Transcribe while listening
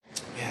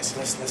so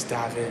let's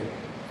dive in.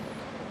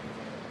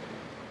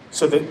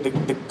 So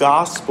the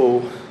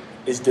gospel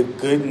is the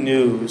good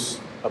news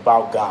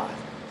about God.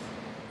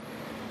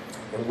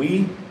 And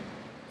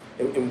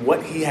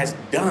what he has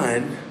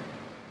done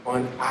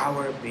on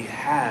our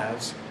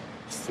behalves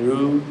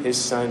through his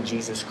son,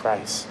 Jesus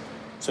Christ.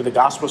 So the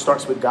gospel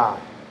starts with God,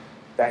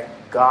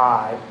 that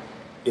God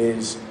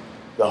is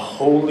the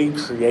holy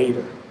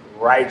creator,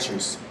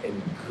 righteous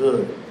and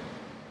good.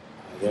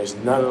 There's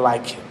none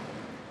like him,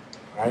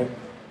 right?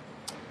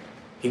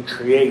 He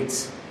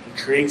creates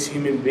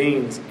human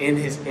beings in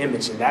his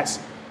image, and that's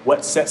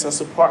what sets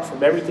us apart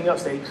from everything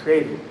else that he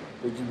created,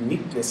 the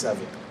uniqueness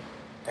of it,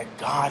 that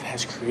God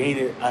has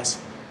created us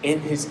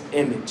in his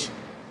image,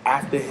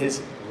 after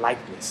his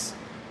likeness.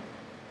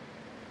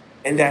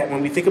 And that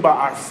when we think about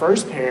our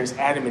first parents,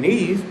 Adam and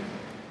Eve,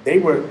 they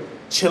were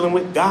chilling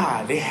with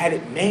God. They had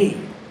it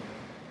made.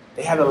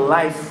 They had a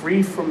life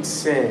free from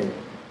sin,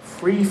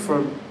 free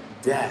from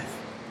death,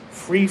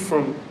 free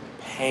from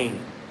pain.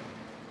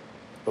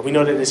 But we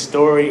know that this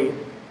story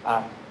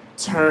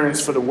turns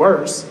for the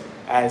worse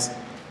as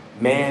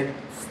man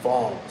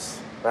falls,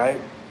 right?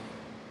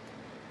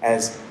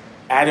 As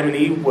Adam and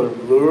Eve were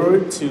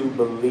lured to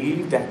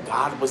believe that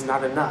God was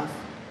not enough,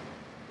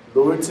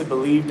 lured to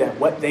believe that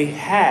what they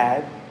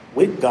had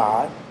with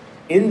God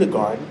in the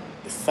garden,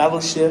 the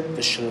fellowship,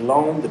 the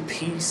shalom, the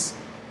peace,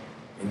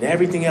 and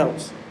everything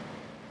else,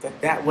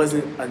 that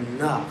wasn't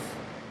enough,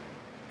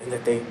 and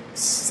that they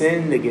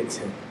sinned against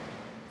him.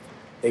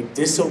 They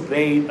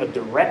disobeyed a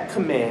direct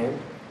command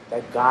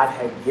that God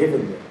had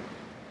given them,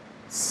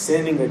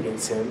 sinning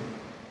against him,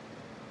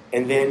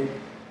 and then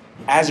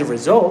as a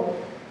result,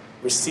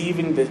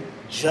 receiving the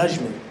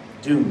judgment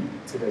due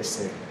to their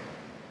sin.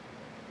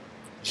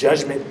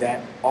 Judgment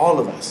that all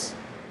of us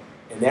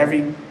and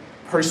every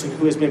person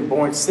who has been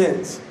born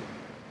since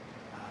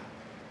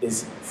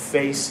is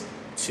faced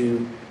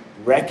to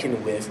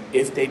reckon with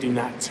if they do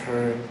not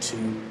turn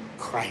to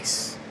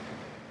Christ.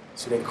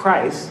 So that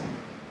Christ,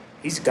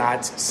 he's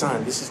God's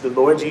son. This is the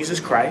Lord Jesus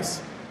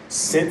Christ,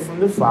 sent from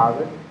the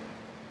Father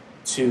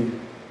to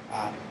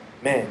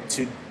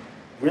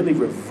really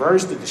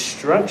reverse the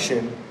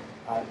destruction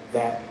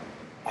that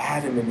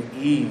Adam and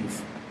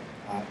Eve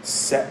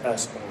set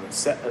us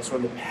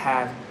on the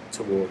path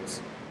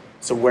towards.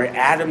 So where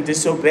Adam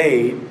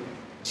disobeyed,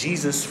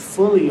 Jesus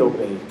fully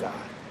obeyed God,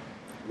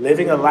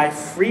 living a life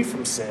free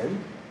from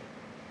sin,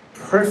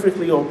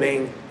 perfectly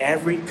obeying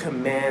every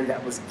command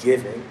that was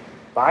given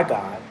by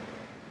God,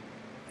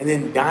 and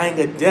then dying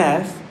a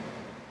death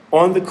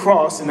on the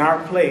cross in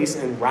our place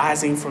and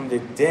rising from the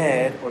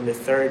dead on the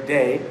third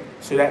day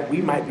so that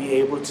we might be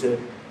able to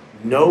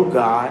know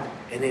God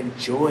and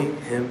enjoy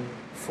him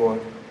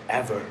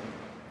forever.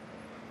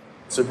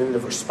 So then the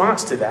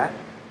response to that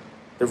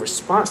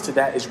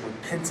is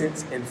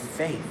repentance and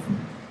faith.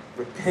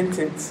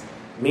 Repentance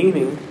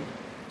meaning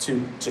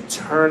to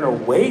turn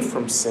away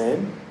from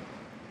sin,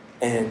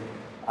 and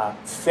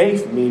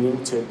faith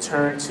meaning to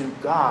turn to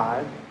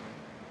God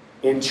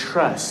in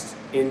trust,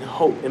 in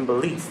hope, in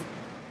belief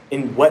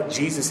in what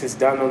Jesus has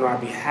done on our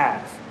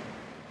behalf.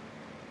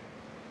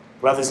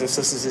 Brothers and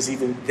sisters,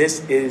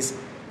 this is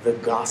the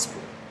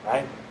gospel,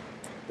 right?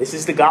 This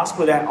is the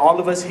gospel that all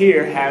of us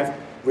here have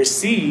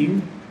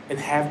received and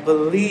have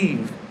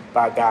believed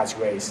by God's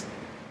grace.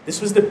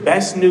 This was the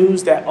best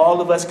news that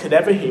all of us could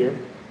ever hear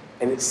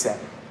and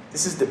accept.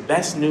 This is the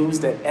best news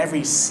that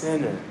every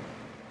sinner,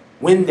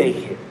 when they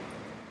hear,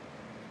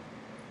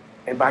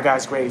 and by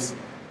God's grace,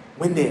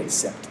 when they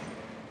accept it,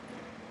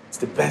 it's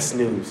the best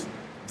news.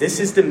 This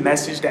is the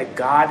message that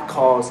God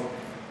calls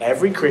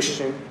every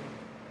Christian,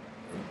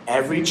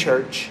 every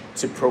church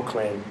to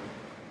proclaim,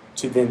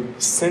 to then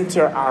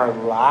center our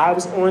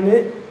lives on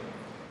it,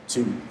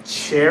 to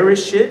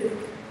cherish it,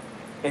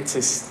 and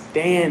to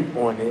stand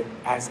on it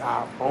as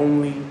our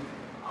only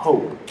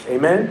hope.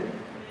 Amen?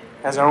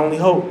 As our only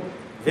hope.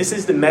 This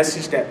is the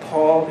message that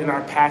Paul, in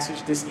our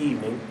passage this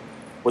evening,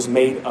 was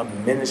made a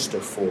minister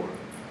for.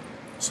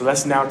 So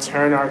let's now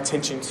turn our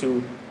attention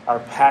to our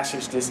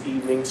passage this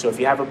evening. So if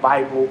you have a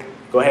Bible,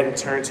 go ahead and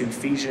turn to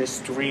Ephesians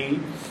 3.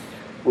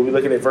 We'll be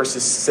looking at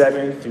verses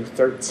 7 through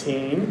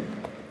 13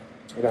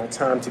 in our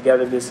time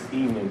together this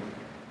evening.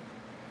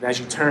 And as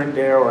you turn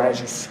there, or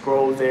as you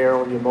scroll there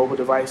on your mobile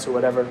device or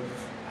whatever,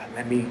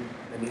 let me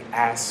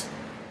ask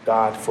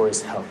God for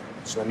his help.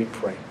 So let me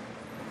pray.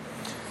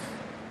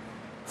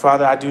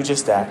 Father, I do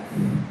just that.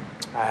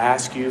 I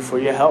ask you for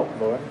your help,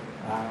 Lord,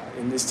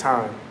 in this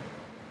time.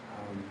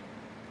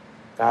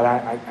 God,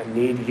 I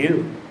need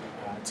you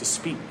to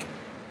speak.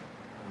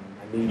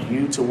 I need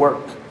you to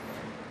work.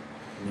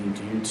 I need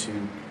you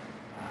to,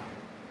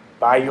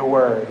 by your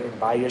word and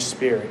by your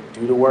spirit,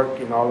 do the work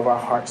in all of our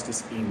hearts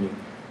this evening.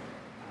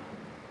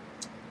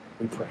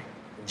 We pray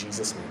in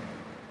Jesus'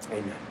 name.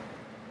 Amen.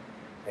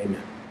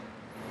 Amen.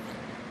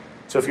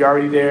 So if you're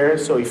already there,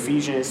 so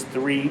Ephesians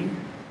 3,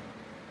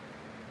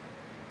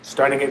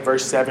 starting at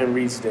verse 7,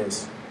 reads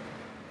this.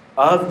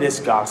 Of this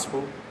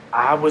gospel,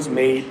 I was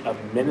made a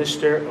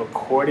minister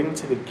according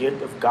to the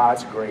gift of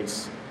God's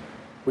grace,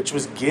 which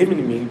was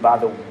given me by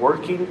the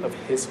working of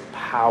his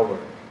power.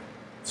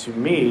 To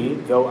me,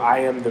 though I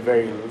am the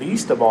very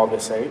least of all the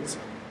saints,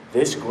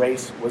 this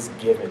grace was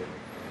given,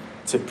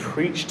 to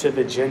preach to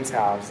the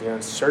Gentiles the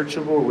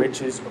unsearchable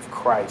riches of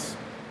Christ,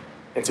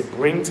 and to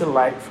bring to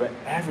light for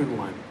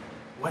everyone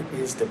what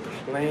is the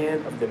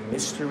plan of the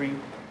mystery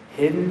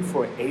hidden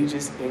for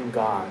ages in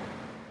God,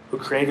 who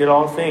created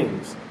all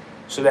things,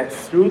 so that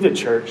through the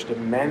church the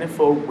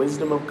manifold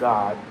wisdom of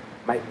God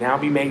might now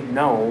be made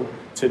known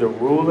to the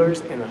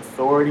rulers and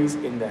authorities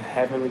in the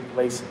heavenly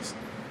places.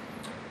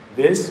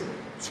 This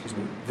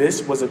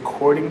was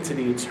according to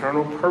the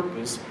eternal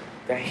purpose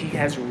that he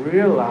has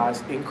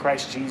realized in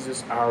Christ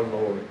Jesus our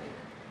Lord,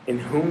 in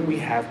whom we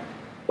have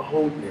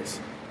boldness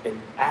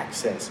and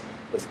access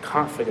with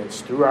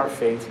confidence through our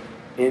faith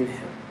in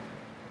him.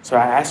 So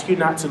I ask you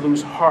not to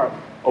lose heart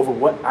over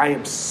what I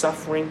am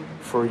suffering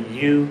for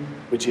you,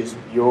 which is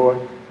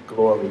your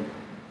glory.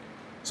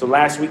 So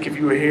last week, if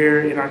you were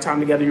here in our time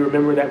together, you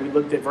remember that we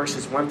looked at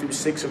verses 1 through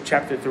 6 of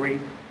chapter 3.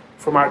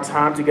 From our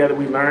time together,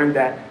 we learned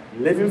that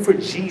living for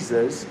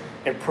Jesus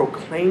and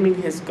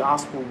proclaiming his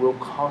gospel will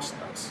cost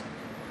us,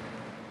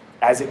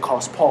 as it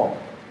cost Paul.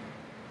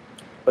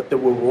 But the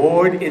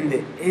reward in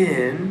the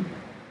end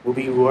will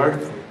be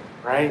worth it,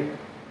 right?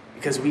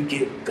 Because we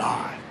get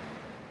God.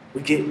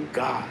 We get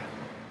God.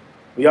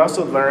 We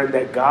also learned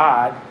that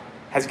God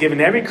has given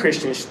every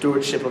Christian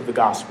stewardship of the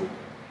gospel.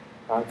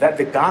 That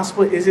the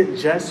gospel isn't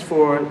just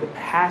for the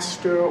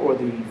pastor or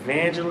the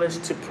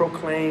evangelist to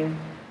proclaim.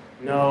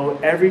 No,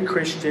 every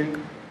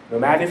Christian, no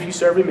matter if you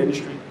serve in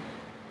ministry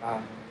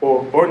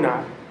or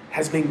not,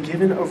 has been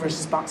given a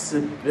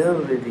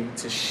responsibility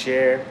to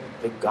share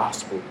the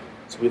gospel.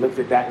 So we looked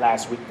at that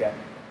last week, that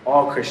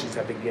all Christians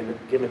have been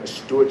given a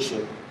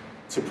stewardship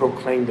to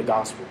proclaim the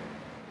gospel.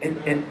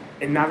 And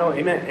not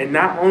only, amen, and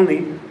not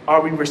only are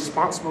we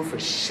responsible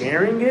for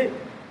sharing it,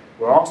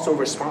 we're also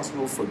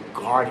responsible for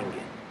guarding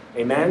it.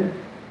 Amen?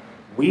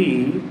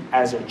 We,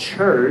 as a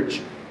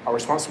church, are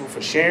responsible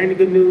for sharing the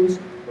good news,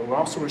 but we're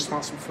also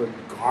responsible for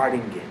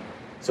guarding it.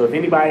 So if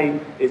anybody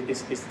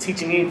is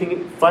teaching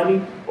anything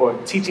funny or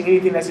teaching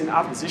anything that's in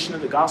opposition to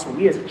the gospel,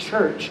 we as a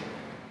church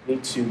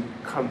need to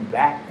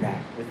combat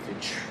that with the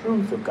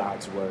truth of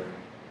God's word,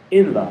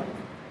 in love,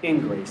 in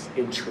grace,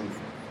 in truth.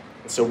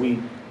 And so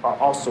we are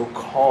also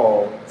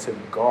called to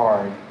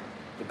guard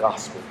the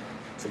gospel,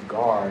 to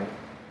guard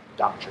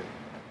doctrine.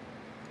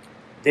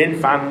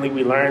 Then finally,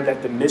 we learned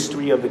that the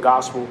mystery of the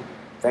gospel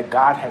that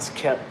God has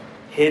kept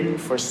hidden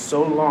for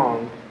so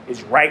long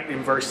is right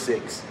in verse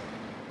 6.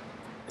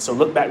 So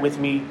look back with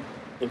me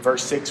in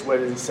verse 6. What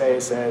does it say?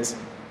 It says,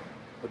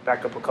 look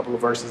back up a couple of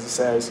verses. It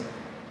says,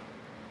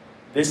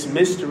 this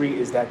mystery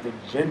is that the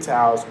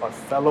Gentiles are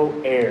fellow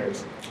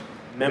heirs,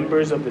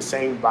 members of the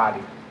same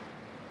body,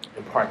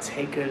 and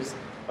partakers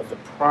of the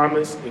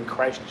promise in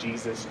Christ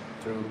Jesus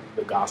through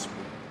the gospel.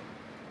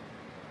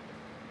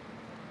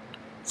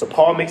 So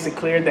Paul makes it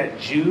clear that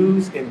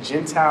Jews and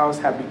Gentiles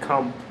have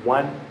become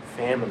one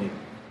family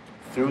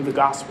through the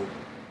gospel.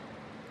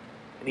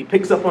 And he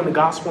picks up on the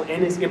gospel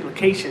and its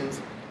implications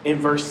in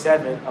verse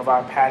 7 of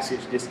our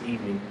passage this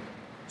evening.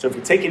 So if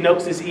you're taking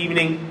notes this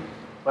evening,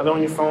 whether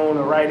on your phone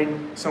or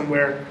writing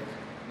somewhere,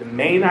 the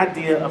main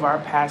idea of our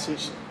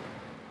passage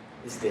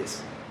is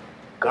this.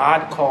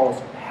 God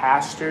calls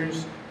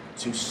pastors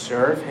to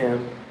serve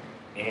him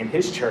and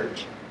his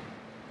church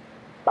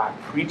by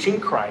preaching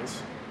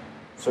Christ,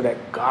 so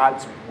that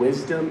God's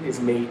wisdom is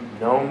made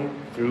known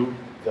through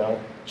the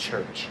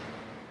church.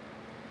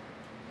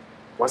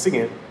 Once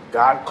again,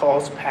 God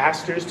calls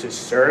pastors to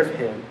serve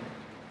him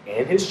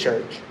and his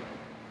church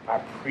by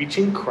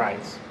preaching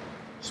Christ,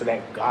 so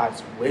that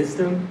God's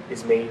wisdom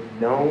is made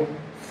known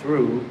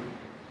through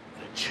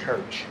the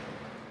church.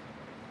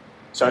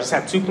 So I just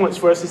have 2 points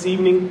for us this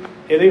evening.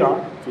 Here they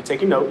are. If you're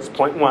taking notes,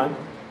 point 1,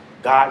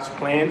 God's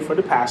plan for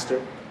the pastor.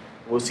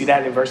 We'll see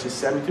that in verses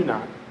 7 through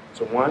 9.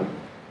 So 1,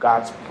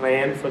 God's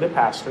plan for the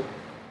pastor.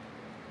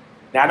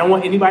 Now, I don't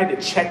want anybody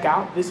to check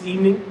out this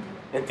evening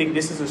and think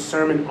this is a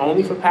sermon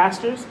only for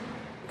pastors,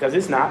 because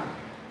it's not.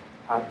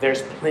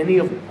 There's plenty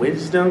of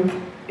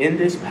wisdom in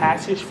this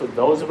passage for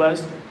those of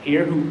us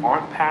here who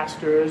aren't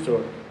pastors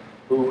or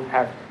who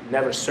have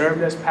never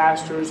served as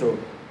pastors or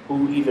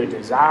who either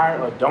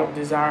desire or don't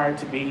desire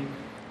to be,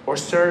 or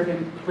serve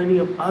in plenty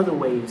of other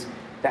ways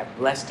that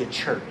bless the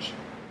church.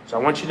 So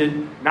I want you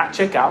to not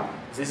check out.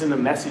 This isn't a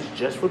message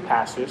just for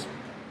pastors.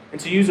 And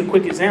to use a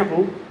quick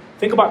example,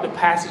 think about the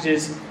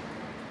passages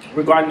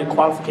regarding the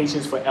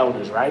qualifications for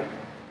elders, right?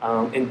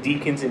 And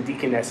deacons and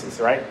deaconesses,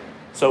 right?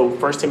 So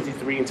 1 Timothy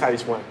 3 and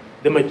Titus 1.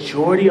 The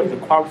majority of the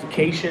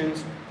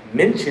qualifications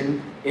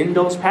mentioned in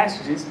those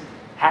passages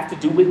have to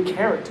do with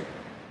character.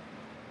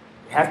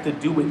 They have to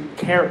do with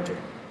character.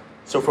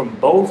 So from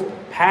both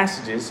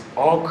passages,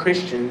 all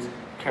Christians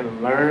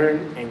can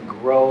learn and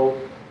grow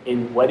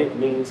in what it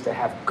means to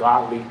have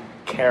godly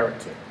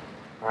character.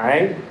 All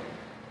right?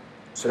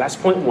 So that's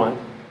point 1.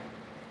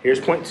 Here's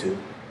point 2.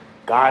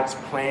 God's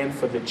plan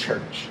for the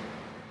church.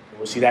 And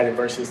we'll see that in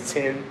verses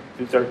 10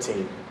 through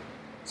 13.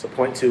 So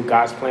point 2,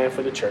 God's plan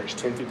for the church,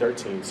 10 through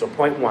 13. So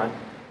point 1,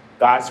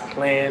 God's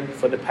plan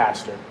for the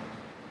pastor,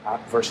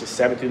 verses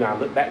 7 through 9.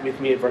 Look back with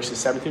me at verses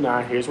 7 through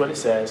 9. Here's what it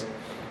says.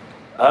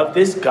 Of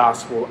this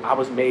gospel, I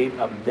was made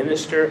a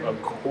minister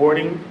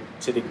according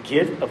to the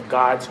gift of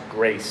God's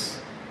grace,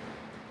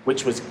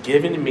 which was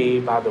given to me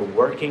by the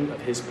working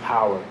of his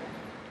power.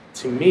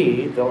 To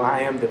me, though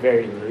I am the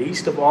very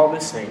least of all the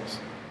saints,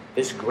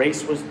 this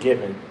grace was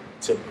given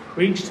to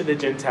preach to the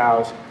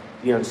Gentiles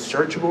the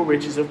unsearchable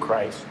riches of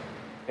Christ,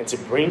 and to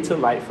bring to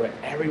light for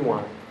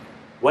everyone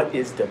what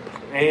is the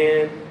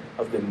plan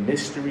of the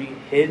mystery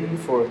hidden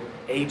for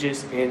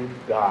ages in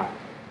God,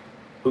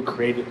 who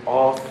created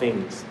all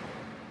things.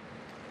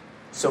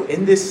 So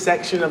in this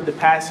section of the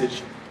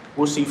passage,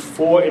 we'll see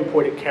 4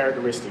 important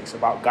characteristics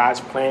about God's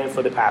plan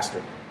for the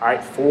pastor. All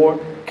right, 4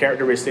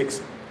 characteristics.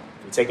 If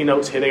you're taking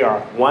notes, here they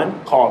are.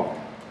 1, calling.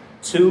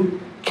 2,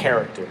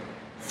 character.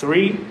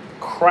 3,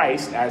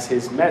 Christ as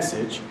his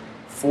message.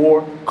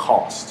 4,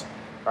 cost.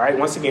 All right,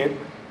 once again,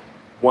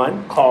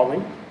 1,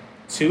 calling.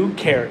 2,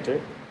 character.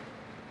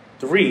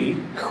 3,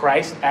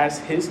 Christ as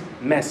his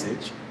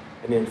message.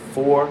 And then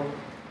 4,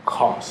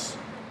 cost.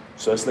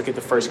 So let's look at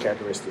the first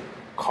characteristic,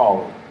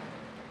 calling.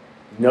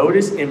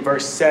 Notice in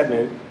verse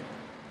 7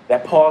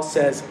 that Paul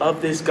says,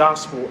 of this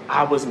gospel,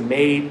 I was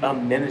made a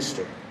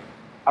minister.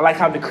 I like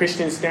how the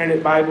Christian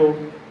Standard Bible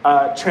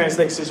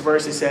translates this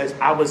verse. It says,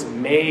 I was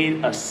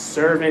made a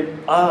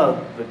servant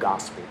of the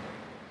gospel.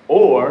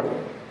 Or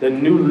the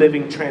New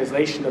Living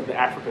Translation of the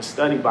Africa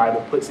Study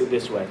Bible puts it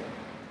this way.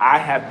 I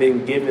have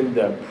been given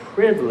the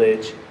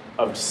privilege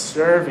of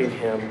serving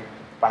him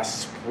by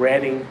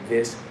spreading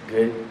this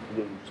good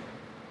news.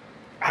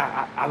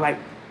 I like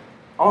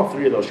all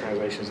 3 of those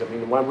translations. I mean,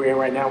 the one we're in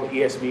right now with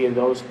ESV and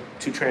those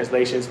 2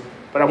 translations.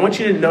 But I want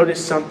you to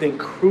notice something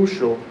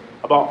crucial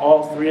about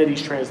all 3 of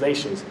these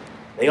translations.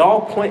 They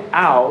all point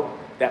out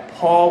that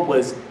Paul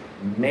was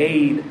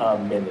made a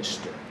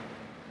minister.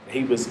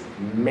 He was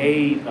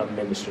made a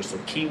minister. So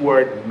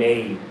keyword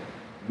made.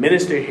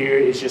 Minister here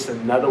is just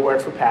another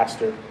word for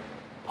pastor.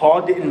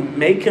 Paul didn't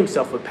make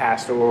himself a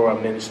pastor or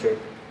a minister.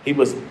 He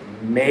was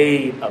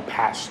made a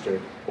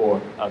pastor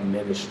or a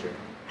minister.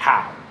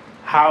 How?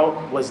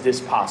 How was this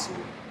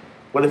possible?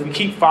 Well, if we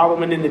keep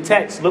following in the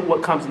text, look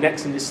what comes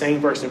next in the same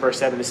verse. In verse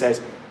 7, it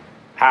says,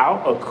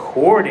 how?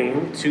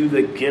 According to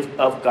the gift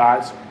of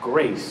God's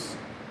grace,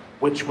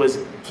 which was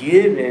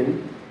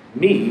given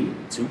me,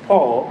 to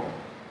Paul,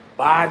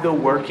 by the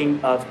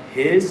working of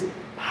his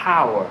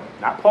power.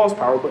 Not Paul's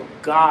power, but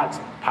God's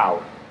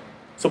power.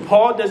 So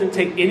Paul doesn't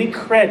take any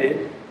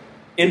credit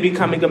in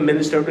becoming a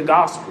minister of the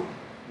gospel.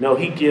 No,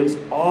 he gives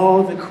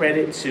all the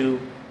credit to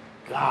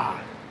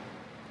God,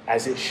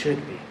 as it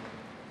should be.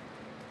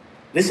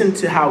 Listen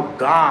to how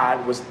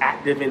God was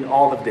active in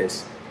all of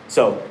this.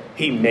 So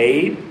he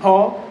made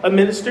Paul a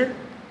minister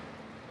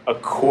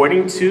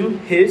according to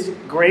his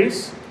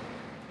grace,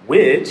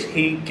 which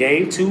he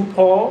gave to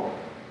Paul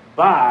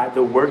by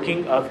the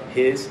working of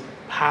his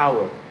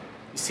power.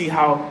 You see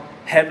how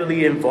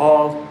heavily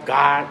involved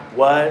God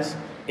was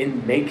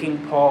in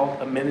making Paul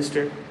a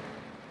minister?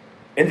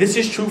 And this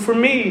is true for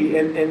me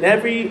and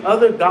every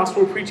other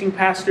gospel preaching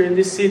pastor in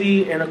this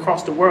city and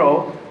across the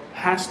world.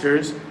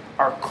 Pastors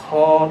are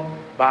called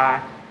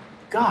by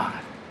God.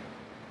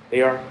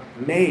 They are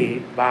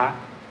made by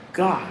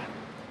God.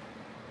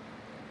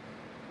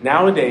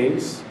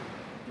 Nowadays,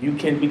 you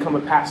can become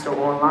a pastor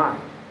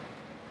online.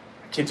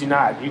 I kid you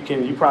not.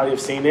 You probably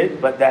have seen it,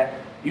 but that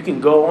you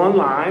can go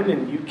online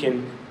and you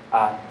can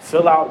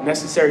fill out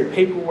necessary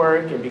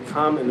paperwork and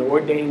become an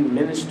ordained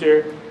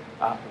minister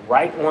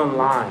right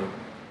online.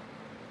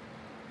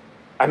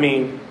 I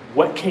mean,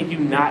 what can you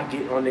not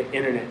get on the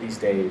internet these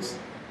days?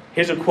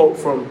 Here's a quote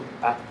from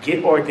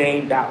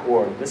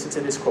getordained.org. Listen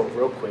to this quote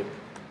real quick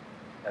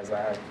as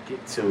I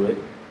get to it.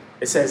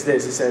 It says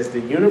this. It says, the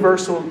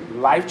Universal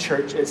Life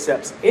Church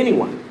accepts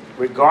anyone,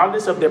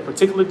 regardless of their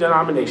particular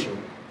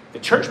denomination. The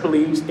church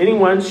believes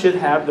anyone should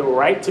have the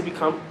right to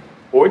become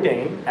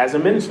ordained as a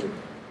minister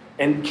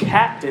and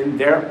captain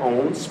their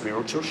own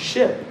spiritual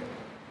ship,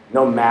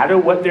 no matter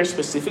what their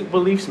specific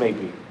beliefs may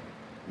be.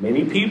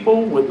 Many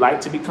people would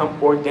like to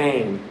become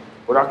ordained,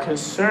 but are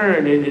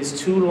concerned it is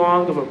too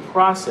long of a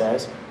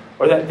process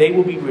or that they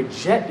will be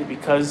rejected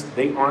because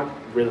they aren't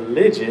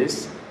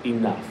religious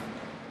enough.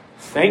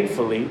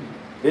 Thankfully,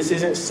 this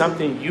isn't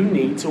something you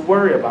need to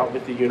worry about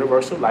with the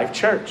Universal Life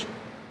Church.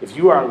 If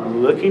you are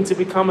looking to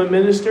become a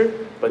minister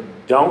but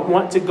don't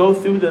want to go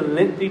through the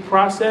lengthy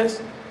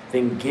process,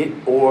 then get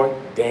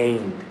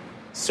ordained.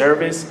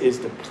 Service is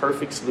the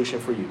perfect solution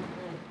for you.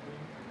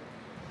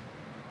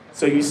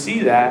 So you see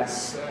that.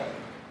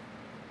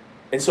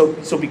 And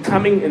so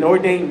becoming an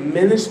ordained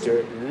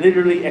minister,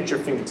 literally at your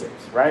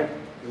fingertips, right?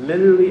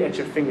 Literally at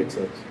your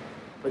fingertips.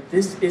 But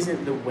this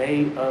isn't the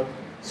way of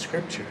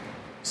Scripture.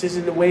 This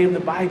isn't the way of the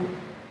Bible.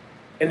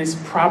 And it's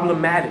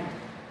problematic.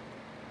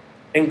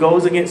 And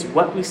goes against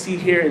what we see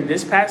here in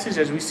this passage,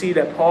 as we see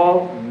that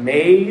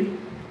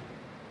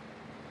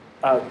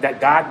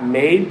that God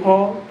made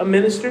Paul a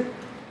minister.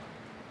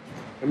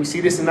 And we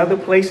see this in other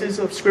places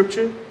of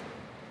Scripture.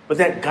 but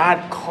that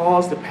God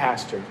calls the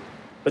pastor.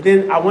 But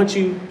then I want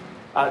you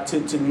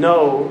to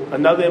know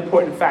another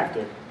important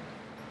factor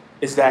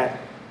is that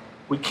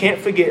we can't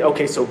forget,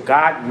 okay, so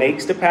God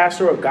makes the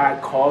pastor or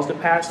God calls the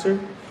pastor,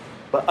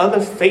 but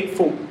other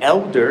faithful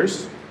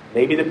elders,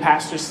 maybe the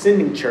pastor's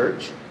sending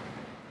church,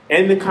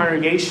 and the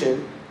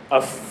congregation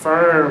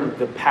affirm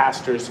the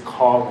pastor's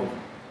calling.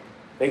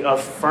 They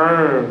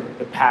affirm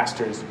the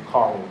pastor's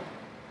calling.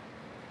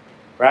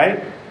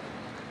 Right?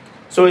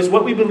 So it's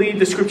what we believe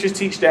the scriptures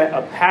teach, that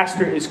a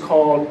pastor is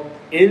called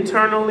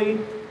internally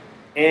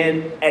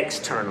and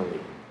externally.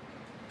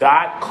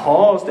 God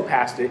calls the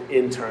pastor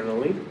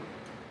internally,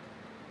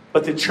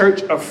 but the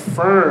church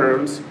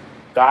affirms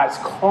God's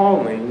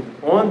calling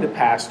on the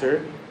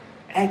pastor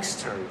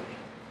externally.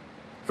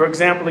 For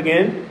example,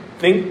 again,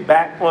 think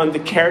back on the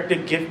character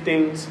and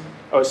gifting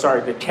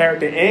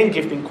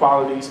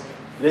qualities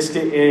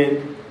listed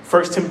in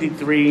 1 Timothy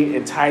 3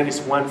 and Titus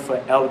 1 for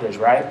elders,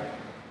 right?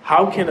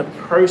 How can a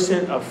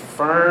person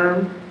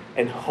affirm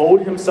and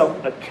hold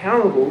himself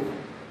accountable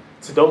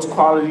to those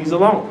qualities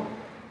alone?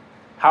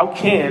 How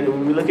can,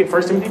 when we look at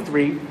 1 Timothy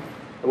 3 and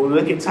when we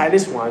look at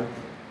Titus 1,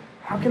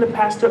 how can a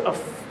pastor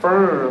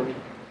affirm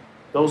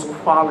those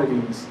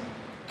qualities,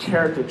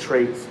 character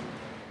traits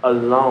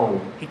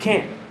alone? He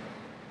can't.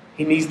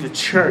 He needs the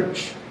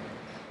church.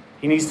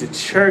 He needs the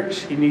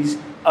church. He needs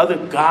other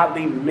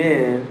godly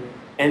men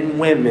and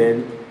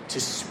women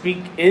to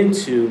speak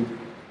into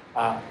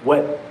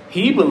what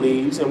he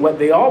believes and what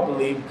they all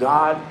believe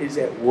God is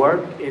at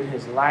work in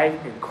his life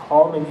and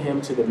calling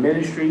him to the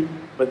ministry,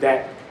 but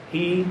that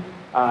he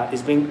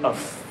is being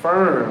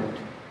affirmed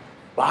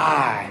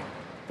by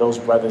those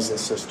brothers and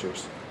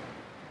sisters,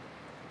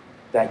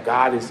 that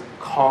God is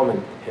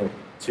calling him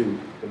to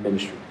the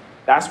ministry.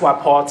 That's why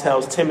Paul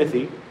tells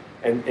Timothy,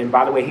 and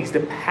by the way, he's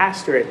the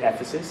pastor at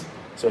Ephesus,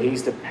 so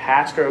he's the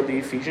pastor of the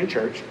Ephesian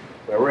church,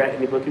 where we're at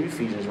in the book of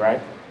Ephesians,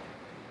 right?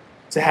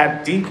 To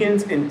have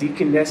deacons and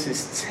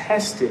deaconesses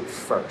tested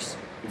first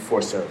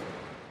before serving.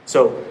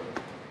 So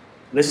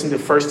listen to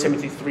 1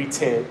 Timothy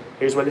 3:10.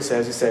 Here's what it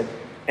says. It said,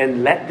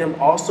 and let them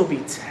also be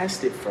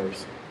tested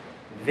first.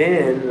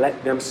 Then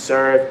let them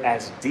serve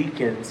as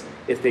deacons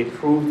if they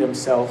prove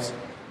themselves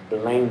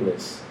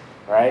blameless.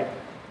 Right?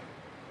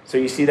 So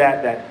you see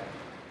that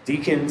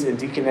deacons and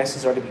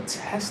deaconesses are to be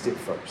tested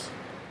first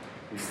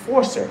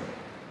before serving.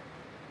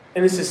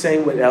 And it's the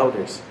same with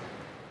elders.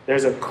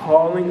 There's a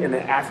calling and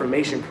an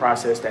affirmation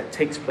process that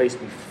takes place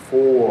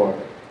before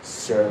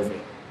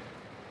serving.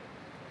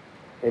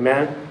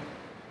 Amen?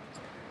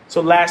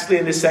 So lastly,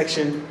 in this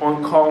section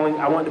on calling,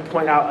 I want to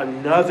point out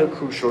another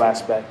crucial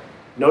aspect.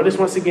 Notice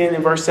once again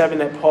in verse 7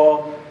 that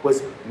Paul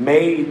was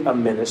made a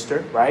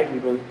minister, right?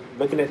 We've been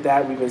looking at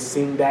that. We've been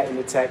seeing that in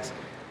the text.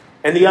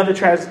 And the other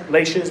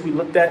translations we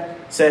looked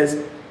at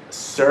says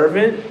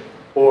servant,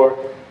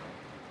 or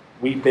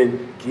we've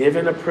been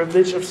given a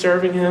privilege of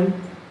serving him.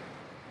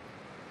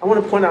 I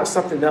want to point out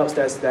something else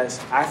that's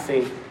I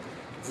think,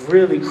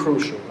 really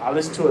crucial. I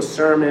listened to a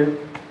sermon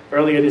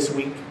earlier this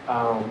week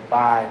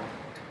by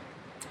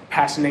a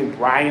pastor named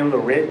Brian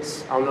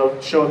Loritz. I don't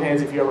know, show of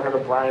hands if you ever heard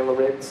of Brian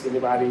Loritz.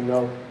 Anybody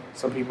know?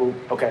 Some people?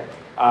 Okay.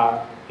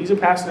 He's a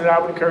pastor that I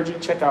would encourage you to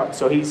check out.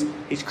 So he's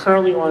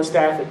currently on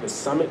staff at the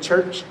Summit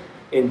Church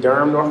in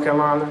Durham, North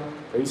Carolina.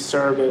 He's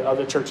served at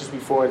other churches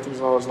before and things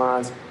along those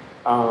lines.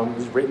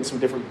 He's written some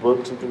different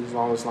books and things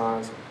along those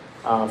lines.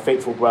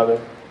 Faithful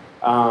brother.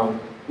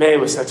 Man, it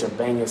was such a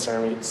banging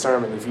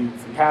sermon. If you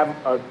have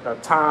a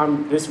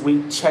time this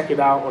week, check it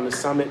out on the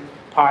Summit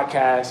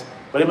podcast.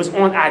 But it was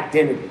on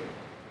identity.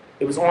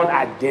 It was on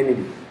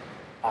identity.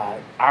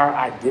 Our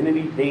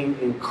identity being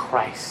in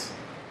Christ.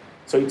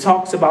 So he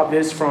talks about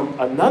this from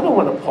another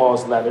one of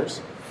Paul's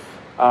letters.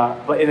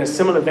 But in a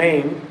similar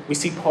vein, we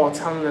see Paul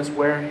telling us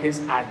where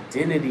his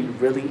identity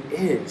really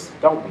is,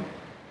 don't we?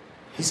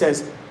 He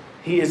says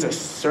he is a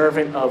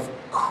servant of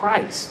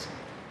Christ.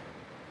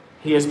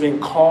 He has been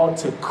called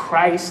to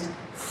Christ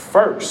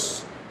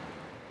first.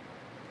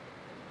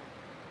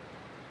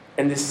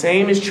 And the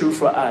same is true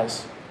for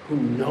us who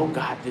know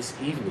God this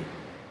evening.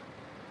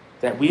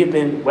 That we have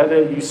been,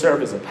 whether you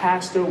serve as a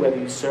pastor, whether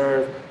you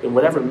serve in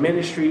whatever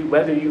ministry,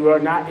 whether you are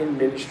not in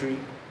ministry,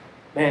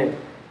 man,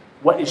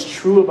 what is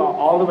true about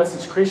all of us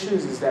as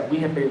Christians is that we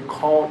have been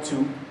called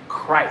to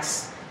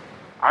Christ.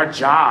 Our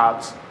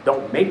jobs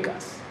don't make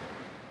us.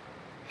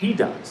 He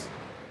does.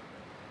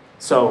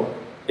 So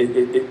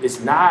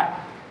it's not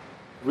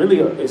really,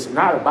 it's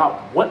not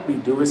about what we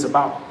do, it's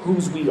about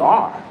whose we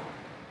are.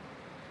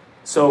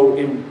 So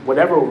in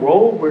whatever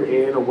role we're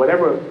in or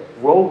whatever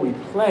role we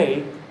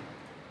play,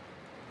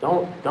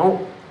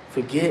 don't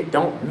forget,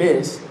 don't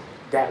miss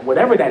that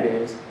whatever that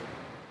is,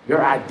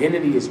 your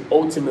identity is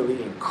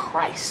ultimately in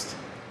Christ,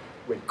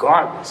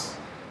 regardless.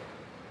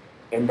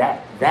 And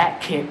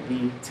that can't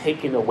be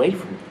taken away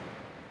from you.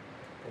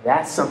 And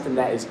that's something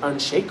that is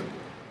unshakable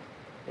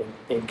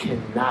and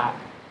cannot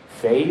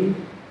fade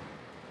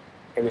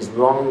and is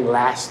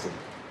long-lasting.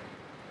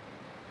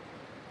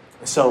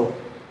 So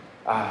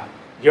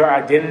your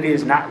identity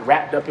is not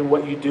wrapped up in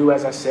what you do,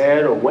 as I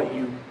said, or what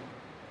you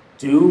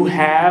do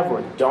have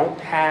or don't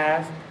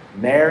have,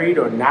 married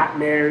or not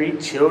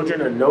married,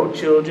 children or no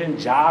children,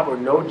 job or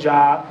no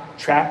job,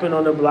 trapping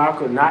on the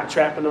block or not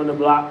trapping on the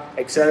block,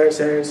 etc.,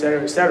 etc.,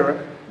 etc.,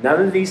 etc.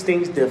 None of these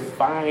things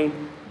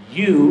define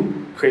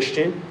you,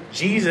 Christian.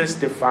 Jesus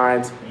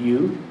defines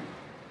you.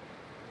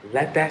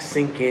 Let that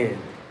sink in.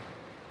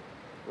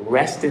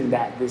 Rest in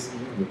that this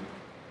evening.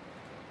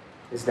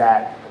 Is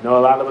that, I know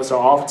a lot of us are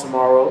off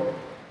tomorrow,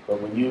 but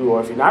if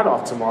you're not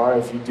off tomorrow,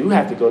 if you do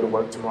have to go to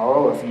work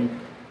tomorrow, or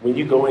when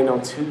you go in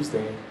on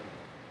Tuesday,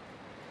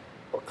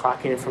 or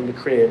clock in from the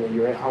crib when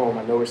you're at home,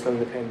 I know we're still in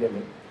the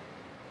pandemic,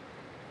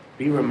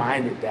 be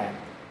reminded that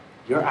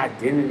your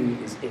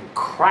identity is in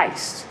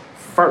Christ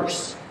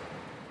first.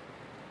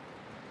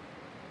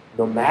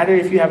 No matter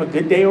if you have a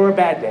good day or a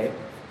bad day,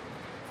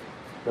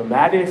 no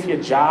matter if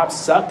your job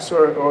sucks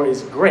or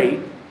is great,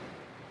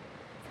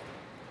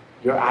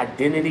 your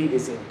identity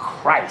is in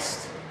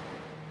Christ.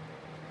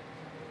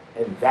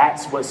 And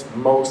that's what's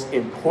most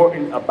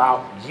important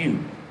about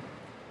you.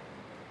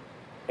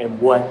 And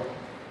what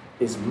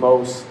is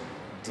most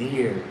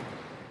dear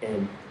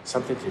and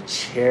something to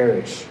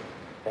cherish,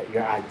 that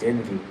your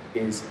identity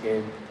is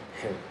in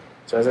Him.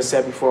 So as I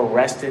said before,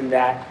 rest in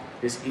that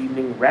this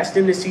evening. Rest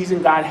in the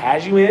season God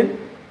has you in.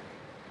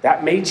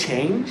 That may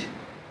change.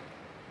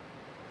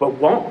 But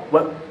what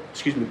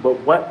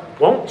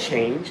won't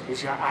change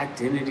is your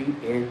identity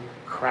in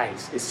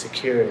Christ. It's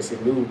secure, it's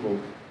immovable,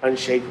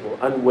 unshakable,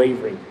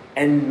 unwavering,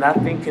 and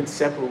nothing can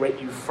separate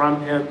you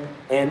from Him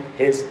and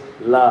His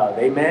love.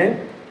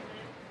 Amen?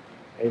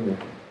 Amen.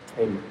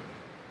 Amen.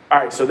 All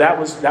right, so that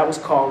was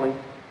calling.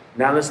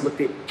 Now let's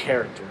look at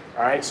character.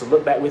 All right, so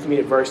look back with me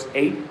at verse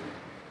 8. It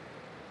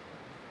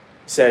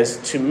says,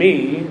 "To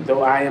me,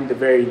 though I am the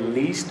very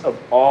least of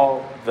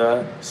all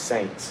the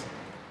saints."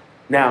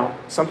 Now,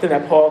 something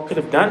that Paul could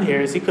have done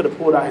here is he could have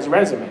pulled out his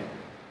resume,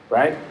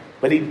 right?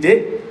 But he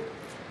didn't.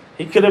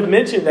 He could have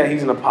mentioned that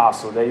he's an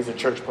apostle, that he's a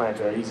church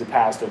planter, he's a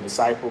pastor,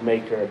 disciple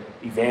maker,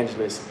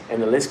 evangelist, and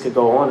the list could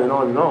go on and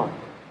on and on.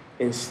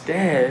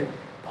 Instead,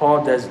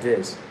 Paul does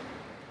this.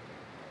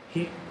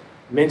 He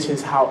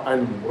mentions how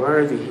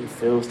unworthy he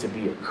feels to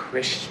be a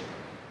Christian.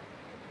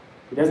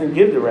 He doesn't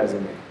give the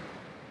resume.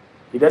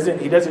 He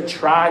doesn't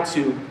try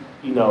to,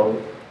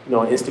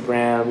 on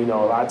Instagram, a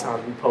lot of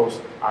times we post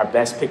our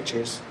best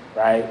pictures,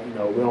 right? We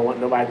don't want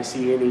nobody to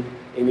see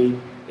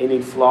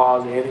any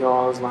flaws or anything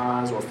along those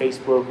lines, or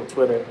Facebook or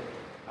Twitter.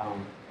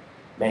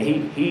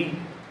 Man,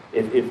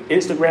 if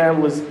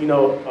Instagram was,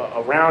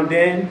 around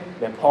then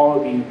Paul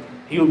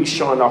would be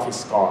showing off his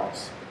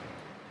scars.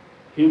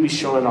 He would be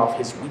showing off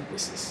his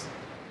weaknesses,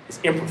 his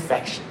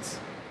imperfections.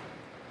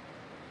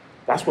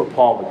 That's what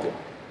Paul would do.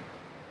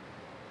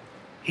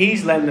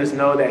 He's letting us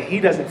know that he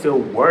doesn't feel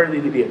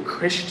worthy to be a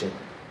Christian.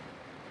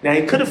 Now,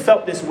 he could have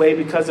felt this way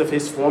because of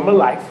his former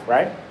life,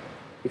 right?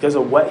 Because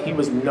of what he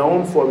was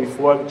known for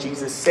before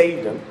Jesus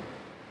saved him.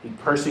 He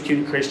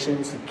persecuted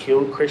Christians, he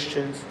killed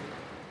Christians.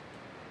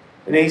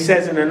 And then he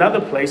says in another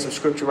place of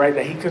scripture, right,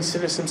 that he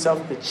considers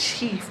himself the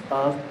chief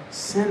of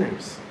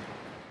sinners.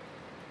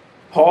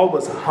 Paul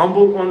was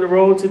humble on the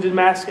road to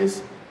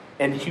Damascus,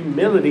 and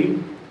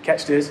humility,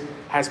 catch this,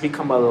 has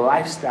become a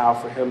lifestyle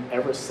for him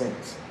ever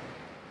since.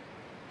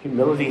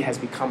 Humility has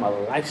become a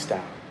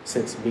lifestyle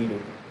since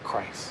meeting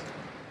Christ.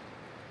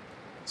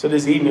 So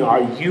this evening,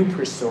 are you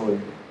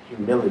pursuing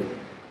humility?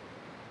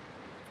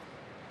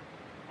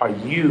 Are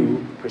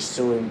you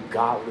pursuing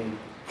godly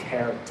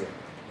character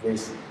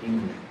this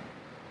evening?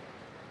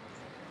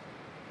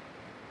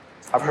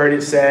 I've heard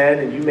it said,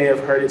 and you may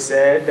have heard it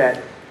said,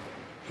 that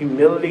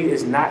humility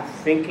is not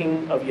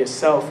thinking of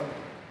yourself,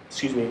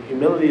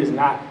 humility is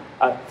not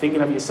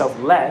thinking of yourself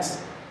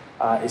less,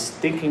 it's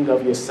thinking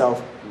of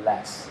yourself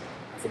less.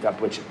 I think I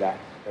butchered that.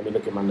 Let me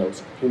look at my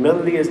notes.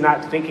 Humility is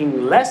not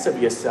thinking less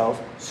of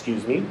yourself,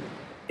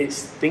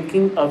 it's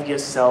thinking of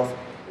yourself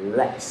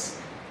less,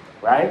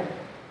 right?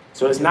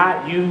 So it's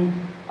not you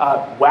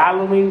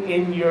wallowing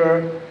in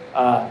your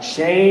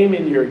shame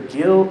and your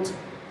guilt,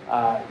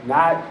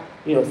 not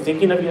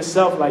thinking of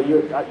yourself like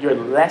you're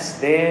less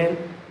than,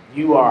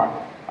 you are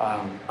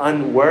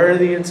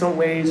unworthy in some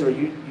ways, or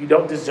you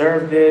don't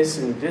deserve this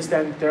and this,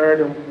 that, and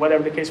third, and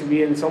whatever the case may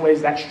be. In some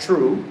ways, that's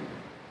true.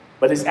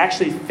 But it's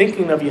actually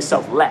thinking of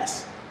yourself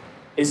less.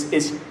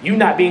 It's you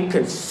not being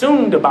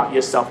consumed about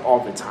yourself all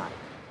the time.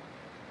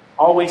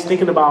 Always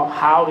thinking about,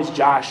 how is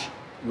Josh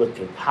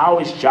looking? How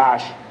is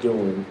Josh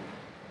doing?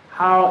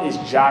 How is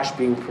Josh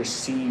being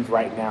perceived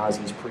right now as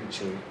he's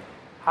preaching?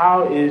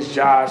 How is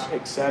Josh,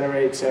 et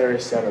cetera, et cetera,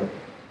 et cetera.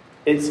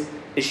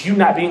 It's you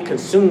not being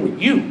consumed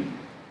with you.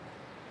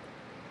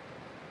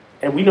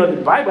 And we know that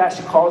the Bible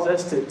actually calls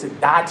us to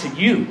die to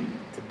you,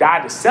 to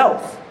die to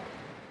self.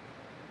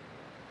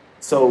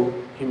 So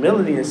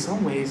humility in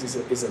some ways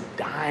is a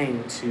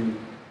dying to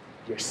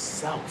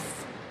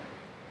yourself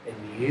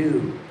and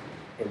you,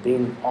 and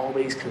being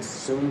always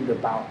consumed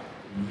about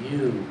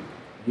you.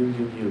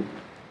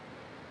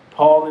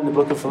 Paul in the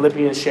book of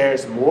Philippians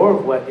shares more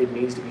of what it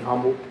means to be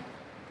humble.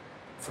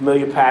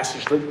 Familiar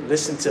passage.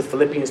 Listen to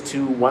Philippians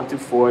 2, 1 through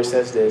 4. It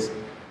says this: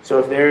 So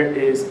if there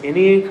is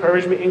any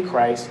encouragement in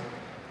Christ,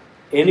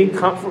 any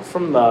comfort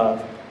from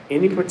love,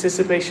 any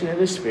participation in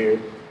the Spirit,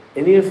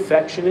 any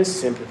affection and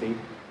sympathy,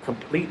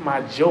 complete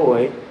my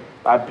joy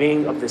by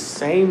being of the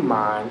same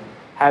mind,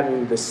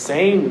 having the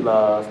same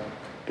love,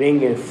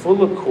 being in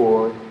full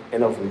accord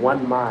and of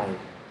one mind.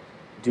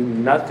 Do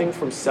nothing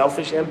from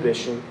selfish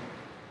ambition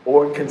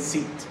or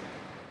conceit,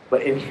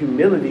 but in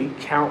humility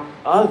count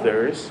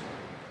others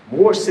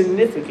more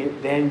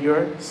significant than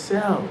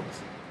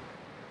yourselves.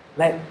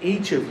 Let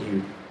each of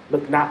you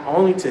look not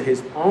only to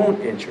his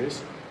own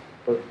interest,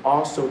 but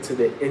also to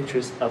the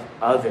interest of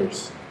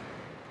others.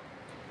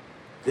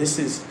 This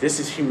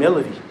is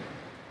humility.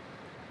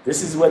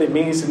 This is what it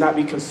means to not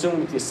be consumed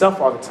with yourself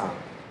all the time.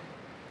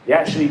 You're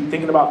actually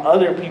thinking about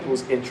other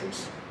people's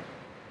interests.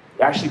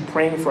 You're actually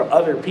praying for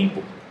other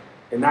people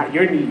and not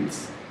your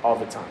needs all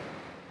the time.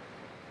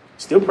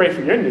 Still pray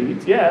for your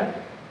needs, yeah,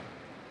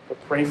 but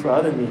pray for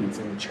other needs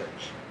in the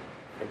church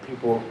and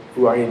people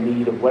who are in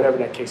need of whatever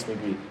that case may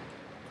be.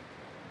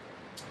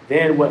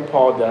 Then what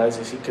Paul does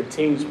is he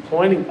continues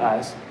pointing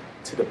us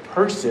to the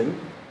person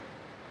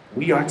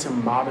we are to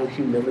model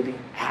humility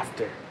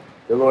after,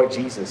 the Lord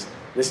Jesus.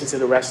 Listen to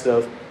the rest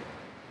of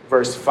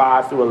verse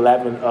 5 through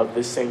 11 of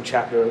this same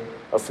chapter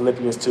of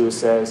Philippians 2. It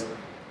says,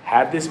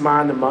 have this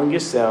mind among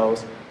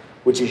yourselves,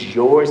 which is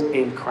yours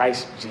in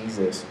Christ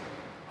Jesus,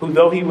 who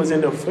though he was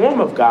in the form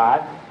of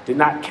God, did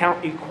not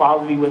count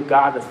equality with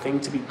God a thing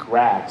to be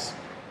grasped,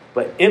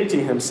 but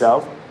emptied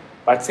himself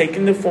by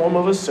taking the form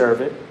of a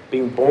servant,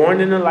 being born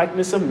in the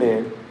likeness of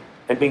men,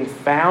 and being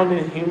found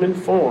in human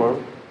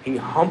form, he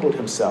humbled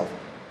himself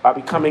by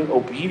becoming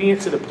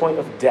obedient to the point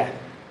of death,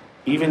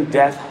 even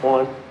death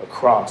on a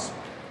cross.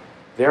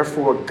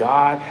 Therefore,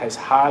 God has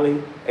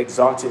highly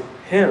exalted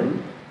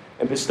him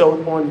and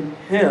bestowed on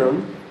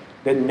him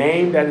the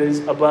name that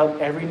is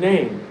above every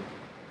name,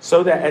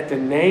 so that at the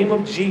name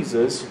of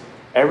Jesus,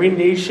 every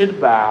knee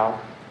should bow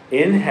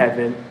in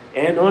heaven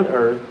and on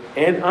earth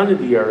and under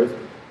the earth,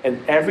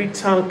 and every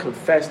tongue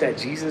confess that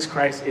Jesus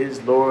Christ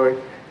is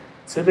Lord,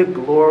 to the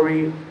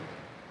glory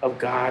of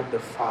God the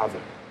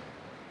Father.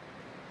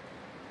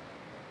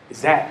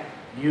 Is that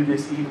you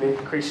this evening,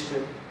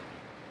 Christian?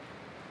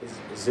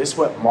 Is this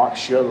what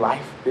marks your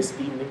life this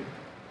evening?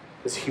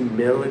 Does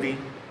humility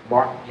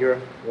mark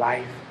your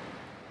life?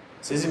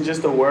 This isn't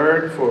just a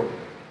word for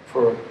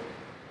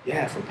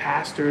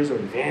pastors or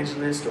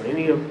evangelists or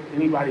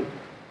anybody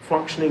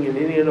functioning in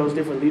any of those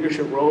different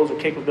leadership roles or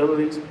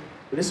capabilities,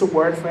 but it's a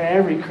word for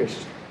every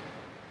Christian.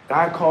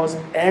 God calls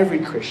every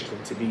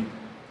Christian to be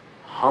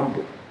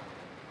humble,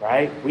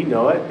 right? We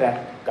know it,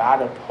 that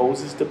God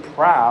opposes the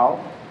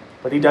proud,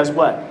 but he does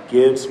what?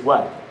 Gives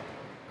what?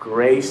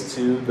 Grace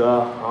to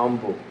the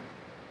humble.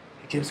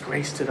 He gives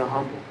grace to the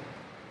humble.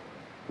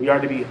 We are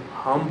to be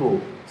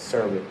humble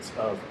servants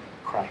of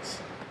Christ.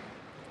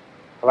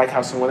 I like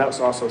how someone else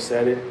also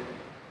said it.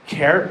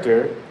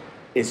 Character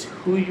is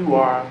who you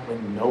are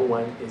when no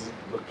one is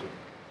looking.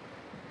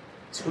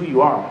 It's who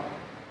you are.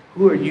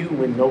 Who are you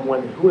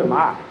who am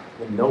I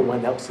when no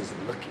one else is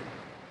looking?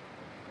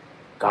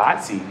 God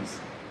sees.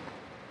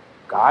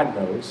 God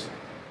knows.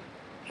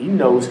 He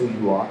knows who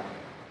you are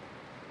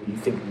when you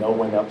think no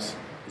one else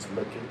is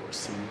looking or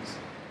sees.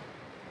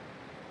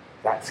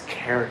 That's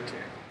character.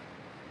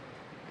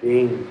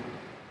 Being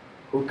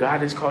who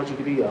God has called you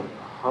to be, a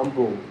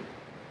humble,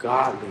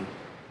 godly,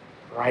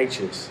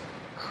 righteous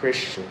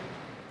Christian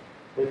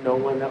when no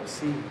one else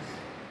sees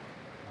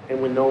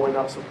and when no one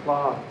else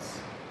applauds.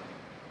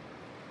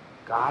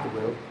 God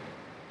will.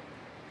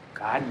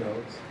 God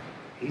knows.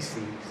 He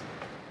sees.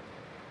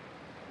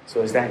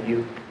 So is that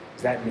you?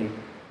 Is that me?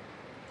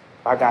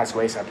 By God's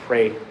grace, I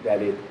pray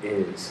that it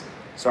is.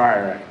 So, all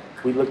right.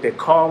 We looked at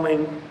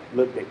calling,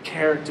 looked at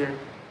character.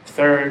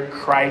 Third,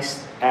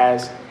 Christ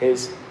as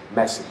his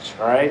message.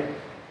 All right?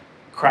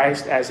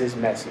 Christ as his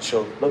message.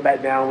 So look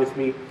back down with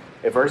me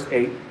at verse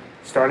 8,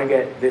 starting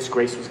at this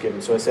grace was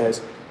given. So it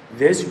says,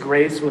 this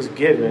grace was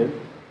given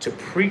to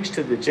preach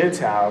to the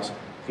Gentiles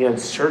the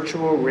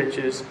unsearchable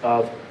riches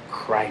of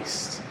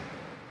Christ.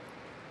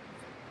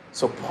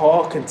 So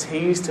Paul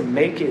continues to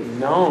make it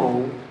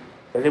known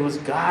that it was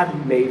God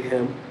who made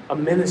him a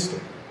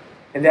minister,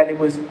 and that it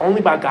was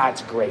only by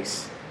God's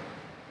grace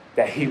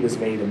that he was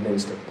made a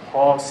minister.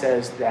 Paul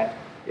says that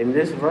in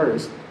this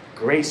verse,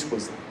 grace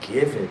was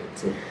given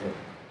to him.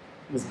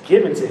 It was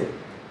given to him.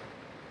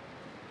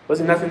 It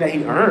wasn't nothing that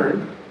he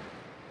earned,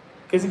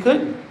 because he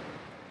couldn't.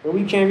 And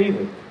we can't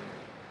either.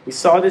 We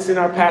saw this in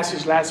our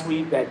passage last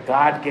week, that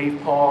God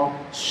gave Paul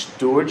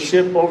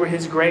stewardship over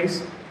his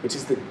grace, which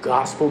is the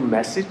gospel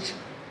message.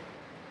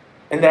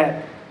 And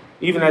that,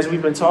 even as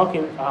we've been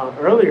talking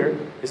earlier,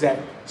 is that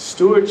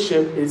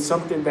stewardship is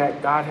something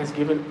that God has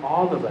given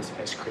all of us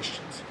as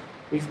Christians.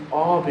 We've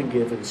all been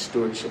given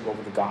stewardship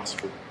over the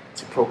gospel,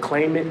 to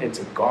proclaim it and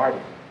to guard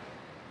it.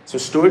 So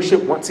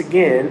stewardship, once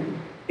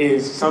again,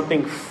 is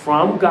something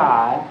from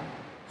God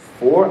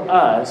for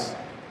us,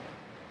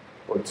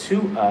 or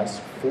to us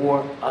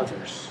for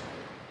others.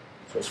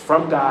 So it's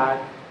from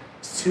God,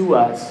 it's to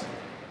us,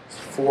 it's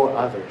for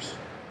others.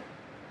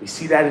 We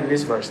see that in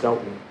this verse,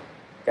 don't we?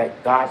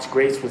 That God's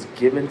grace was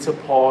given to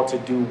Paul to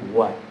do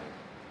what?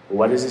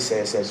 What does it say?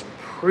 It says,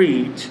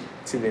 preach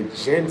to the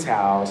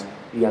Gentiles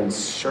the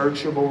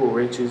unsearchable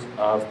riches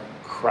of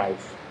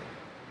Christ.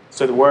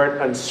 So the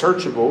word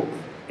unsearchable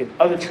in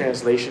other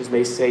translations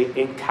may say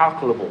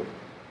incalculable.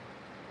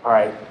 All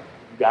right,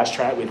 you guys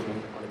try it with me.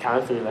 On the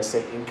count of three, let's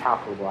say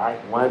incalculable. All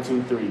right, 1,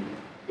 2, 3.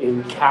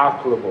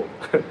 Incalculable.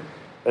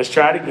 Let's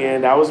try it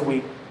again. That was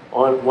weak.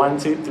 On 1,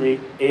 2, 3.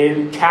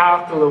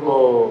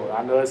 Incalculable.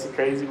 I know it's a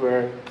crazy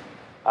word.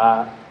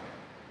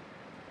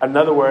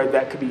 Another word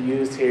that could be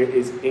used here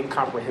is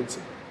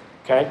incomprehensible.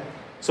 Okay?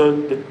 So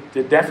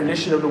the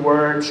definition of the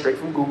word, straight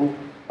from Google,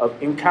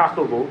 of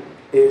incalculable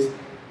is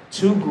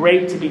too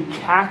great to be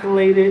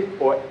calculated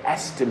or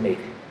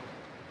estimated.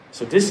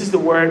 So this is the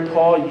word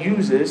Paul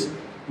uses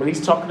when he's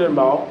talking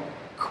about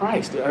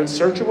Christ, the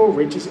unsearchable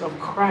riches of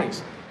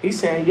Christ. He's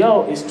saying,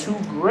 yo, it's too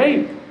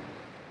great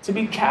to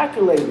be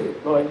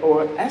calculated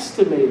or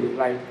estimated.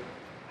 Like,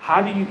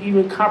 how do you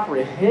even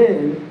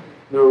comprehend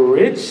the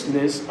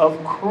richness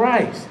of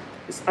Christ?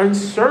 It's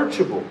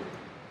unsearchable.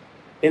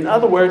 In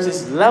other words,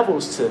 it's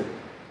levels to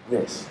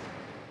this.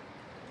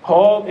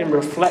 Paul, in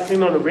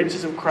reflecting on the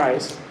riches of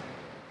Christ,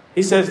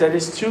 he says that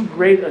it's too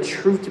great a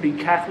truth to be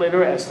calculated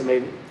or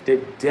estimated. The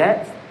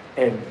depth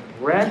and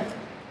breadth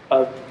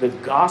of the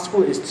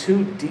gospel is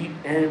too deep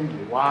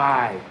and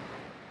wide.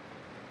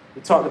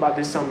 We talked about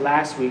this some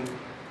last week,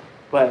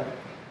 but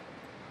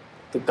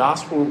the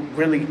gospel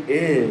really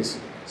is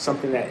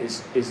something that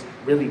is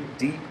really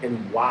deep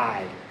and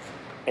wide,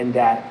 and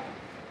that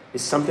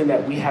is something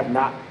that we have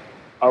not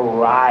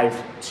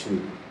arrived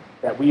to,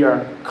 that we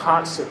are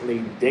constantly,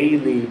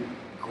 daily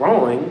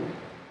growing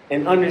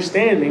and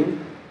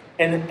understanding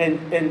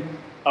and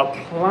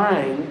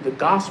applying the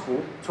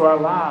gospel to our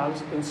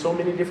lives in so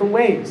many different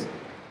ways.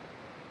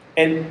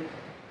 And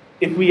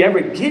if we ever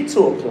get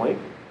to a point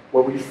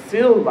where we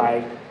feel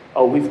like,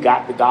 oh, we've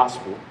got the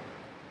gospel,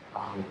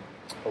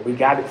 or we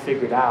got it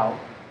figured out,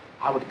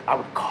 I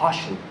would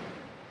caution you.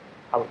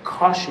 I would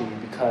caution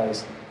you,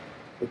 because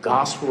the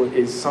gospel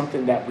is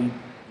something that we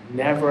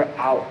never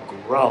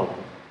outgrow.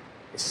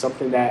 It's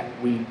something that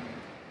we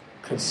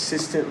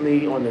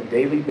consistently, on a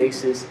daily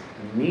basis,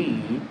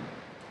 need,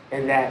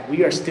 and that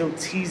we are still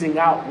teasing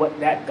out what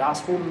that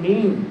gospel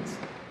means.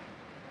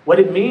 What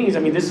it means,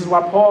 this is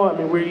why Paul,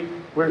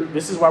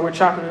 this is why we're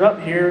chopping it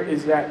up here,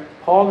 is that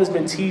Paul has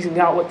been teasing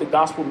out what the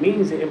gospel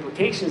means, the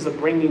implications of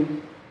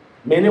bringing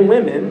men and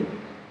women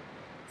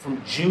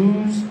from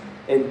Jews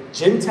and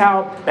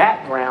Gentile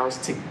backgrounds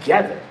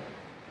together.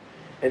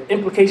 An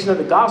implication of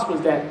the gospel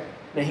is that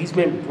he's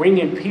been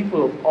bringing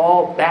people of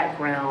all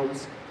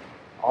backgrounds,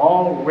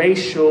 all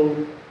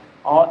racial,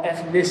 all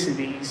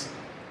ethnicities,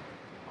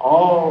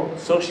 all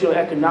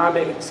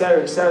socioeconomic,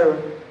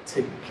 etc.,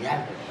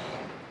 together.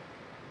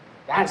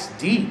 That's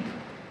deep.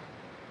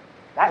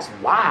 That's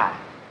wide.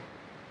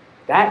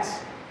 That's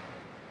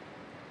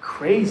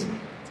crazy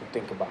to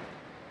think about.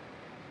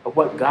 Of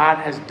what God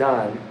has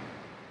done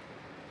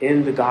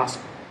in the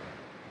gospel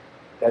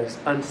that is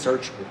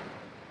unsearchable.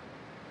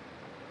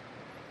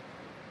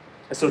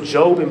 And so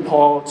Job and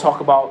Paul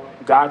talk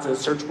about God's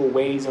unsearchable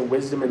ways and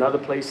wisdom in other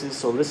places.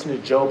 So listen to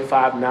Job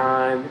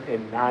 5:9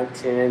 and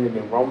 9:10, and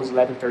then Romans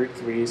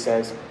 11:33 it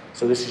says,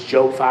 so this is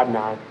Job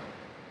 5:9.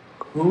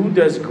 Who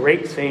does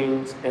great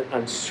things and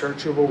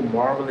unsearchable,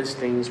 marvelous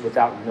things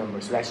without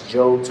number? So that's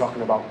Job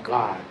talking about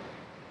God,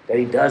 that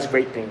he does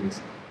great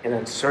things and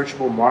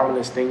unsearchable,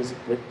 marvelous things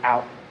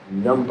without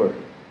number.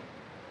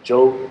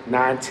 Job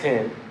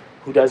 9:10,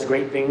 who does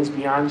great things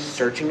beyond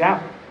searching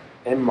out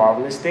and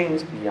marvelous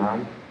things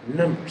beyond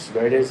numbers.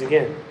 There it is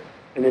again.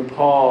 And then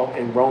Paul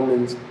in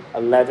Romans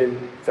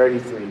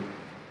 11:33,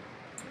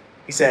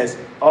 he says,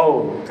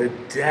 oh, the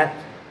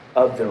depth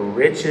of the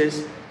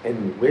riches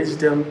and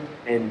wisdom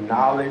and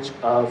knowledge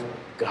of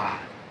God.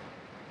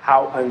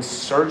 How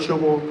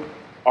unsearchable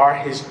are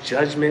his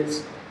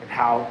judgments and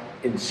how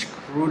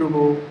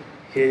inscrutable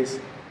his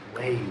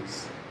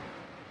ways.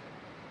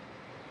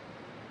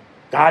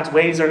 God's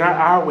ways are not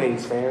our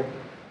ways, fam.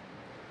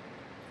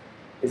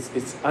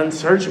 It's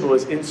unsearchable,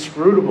 it's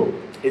inscrutable,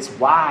 it's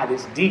wide,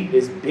 it's deep,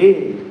 it's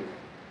big,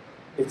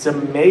 it's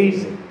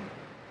amazing.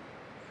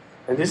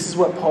 And this is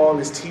what Paul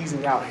is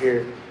teasing out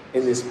here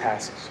in this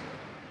passage.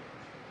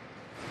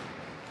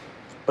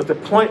 But the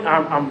point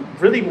I'm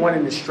really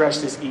wanting to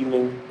stress this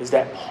evening is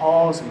that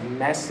Paul's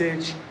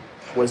message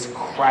was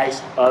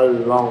Christ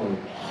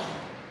alone.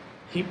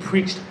 He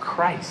preached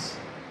Christ,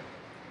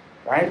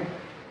 right?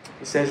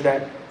 It says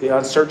that the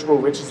unsearchable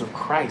riches of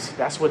Christ,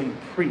 that's what he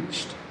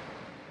preached.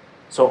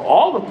 So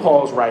all of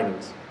Paul's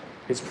writings,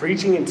 his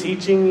preaching and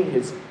teaching,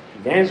 his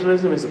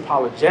evangelism, his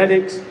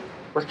apologetics,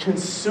 were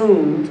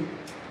consumed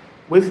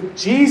with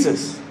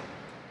Jesus.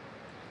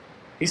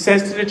 He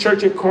says to the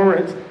church at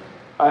Corinth,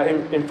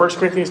 in 1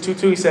 Corinthians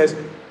 2:2, he says,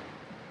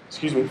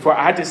 for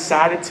I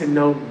decided to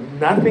know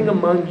nothing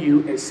among you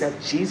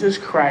except Jesus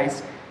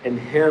Christ and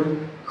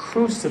him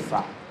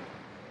crucified.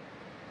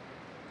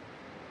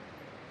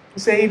 He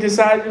said he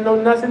decided to know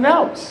nothing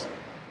else.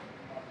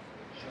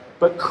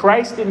 but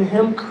Christ in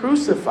him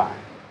crucified.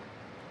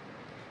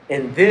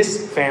 And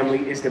this,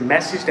 family, is the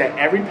message that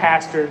every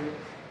pastor,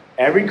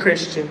 every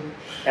Christian,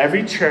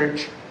 every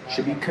church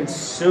should be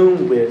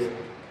consumed with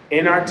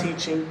in our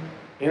teaching,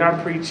 in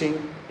our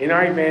preaching, in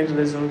our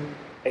evangelism,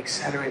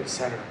 etc.,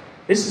 etc.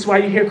 This is why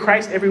you hear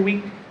Christ every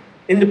week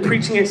in the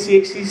preaching at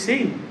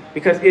CHCC,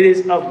 because it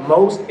is of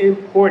most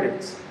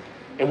importance.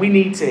 And we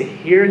need to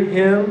hear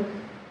him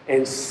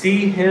and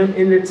see him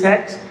in the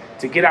text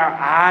to get our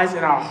eyes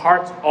and our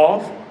hearts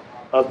off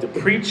of the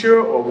preacher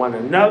or one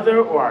another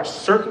or our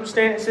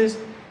circumstances,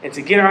 and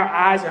to get our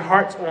eyes and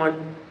hearts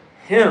on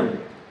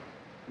him.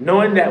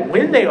 Knowing that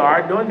when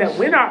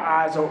our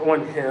eyes are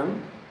on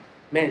him,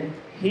 man,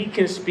 he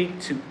can speak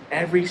to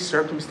every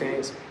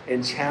circumstance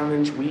and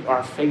challenge we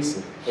are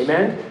facing.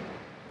 Amen?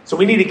 So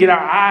we need to get our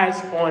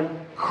eyes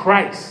on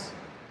Christ.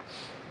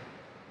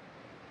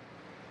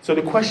 So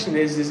the question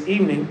is this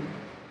evening,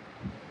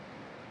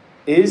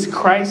 is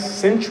Christ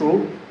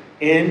central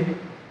in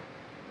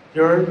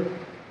your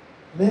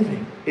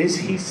living? Is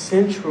he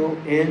central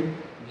in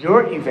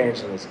your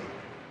evangelism?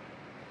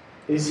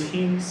 Is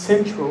he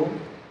central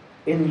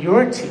in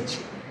your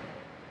teaching,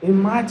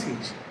 in my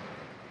teaching?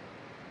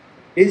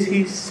 Is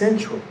he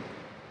central?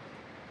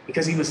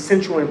 Because he was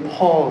central in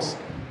Paul's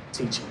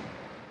teaching.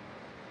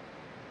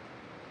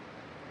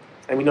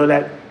 And we know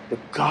that the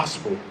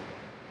gospel,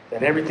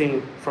 that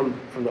everything from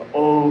the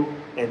old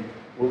and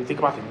when we think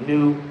about the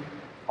new,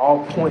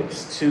 all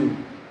points to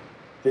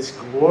this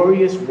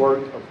glorious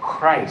work of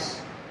Christ,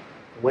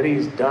 what he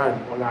has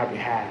done on our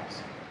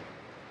behalf.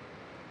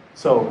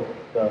 So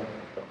the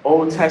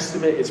Old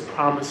Testament is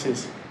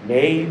promises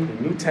made,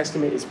 the New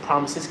Testament is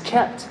promises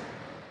kept.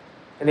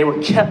 And they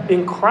were kept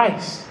in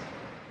Christ.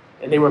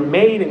 And they were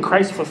made and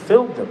Christ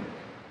fulfilled them.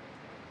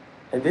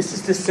 And this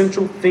is the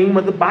central theme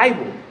of the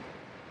Bible,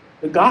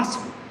 the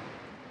gospel.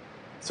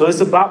 So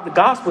it's about the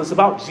gospel, it's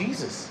about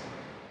Jesus.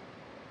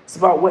 It's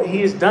about what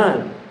he has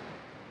done.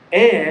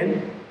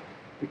 And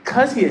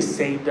because he has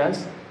saved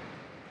us,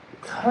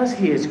 because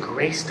he has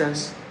graced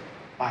us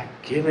by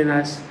giving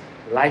us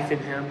life in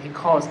him, he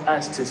calls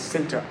us to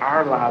center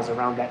our lives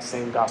around that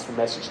same gospel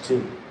message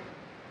too.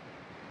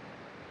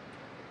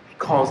 He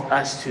calls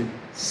us to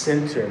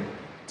center,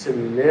 to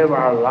live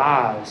our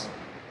lives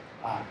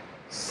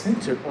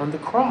centered on the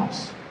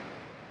cross.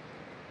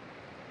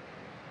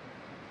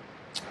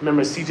 I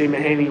remember C.J.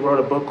 Mahaney wrote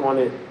a book on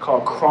it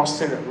called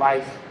Cross-Centered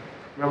Life.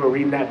 I remember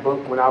reading that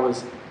book when I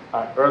was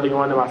early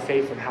on in my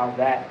faith, and how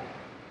that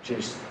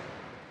just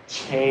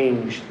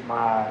changed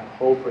my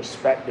whole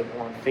perspective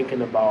on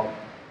thinking about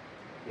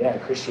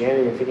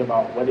Christianity and thinking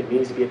about what it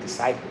means to be a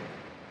disciple.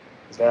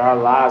 Is that our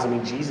lives,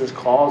 Jesus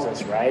calls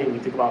us, right? When we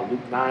think about Luke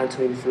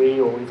 9:23,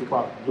 or when we think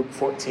about Luke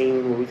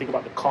 14, when we think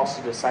about the cost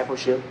of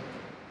discipleship,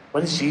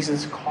 what does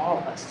Jesus call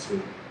us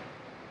to,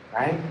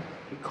 right?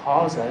 He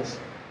calls us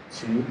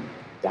to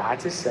die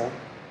to self,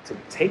 to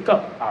take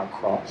up our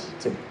cross,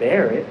 to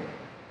bear it,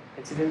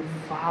 and to then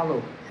follow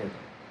him.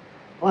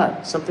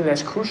 But something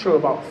that's crucial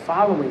about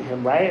following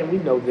him, right? And we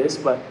know this,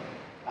 but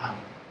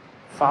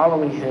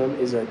following him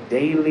is a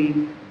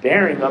daily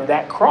bearing of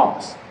that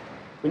cross.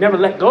 We never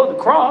let go of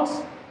the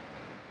cross.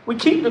 We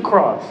keep the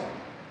cross.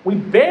 We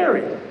bear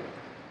it.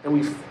 And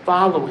we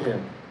follow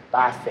him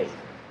by faith,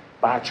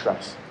 by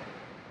trust.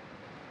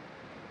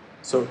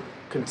 So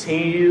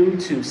continue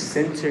to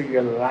center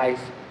your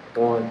life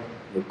on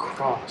the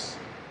cross,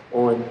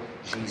 on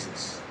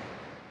Jesus.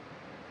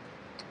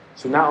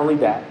 So not only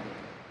that,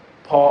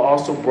 Paul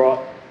also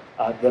brought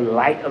the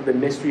light of the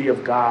mystery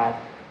of God.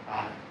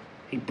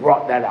 He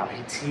brought that out.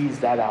 He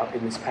teased that out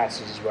in this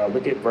passage as well.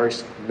 Look at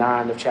verse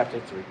 9 of chapter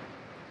 3.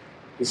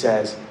 He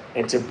says,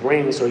 and to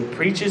bring, so he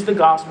preaches the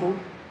gospel.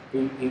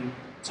 He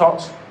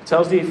tells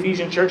the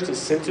Ephesian church to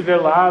center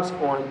their lives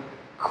on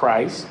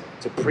Christ,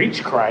 to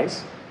preach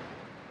Christ.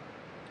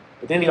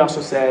 But then he also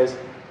says,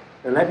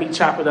 and let me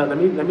chop it up.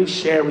 Let me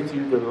share with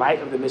you the light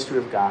of the mystery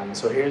of God. And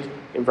so here's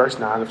in verse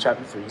 9 of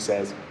chapter 3, he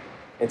says,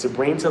 and to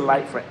bring to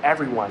light for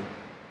everyone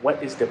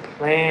what is the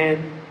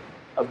plan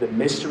of the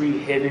mystery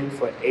hidden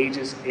for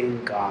ages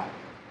in God,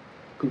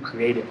 who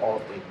created all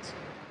things.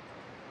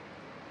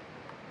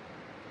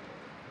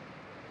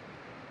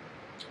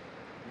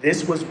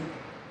 This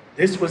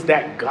was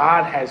that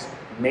God has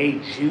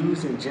made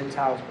Jews and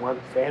Gentiles one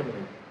family.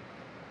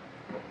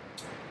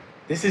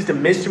 This is the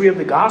mystery of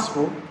the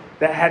gospel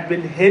that had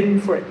been hidden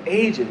for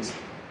ages,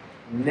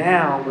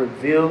 now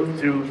revealed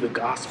through the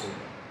gospel.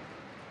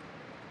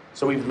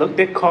 So we've looked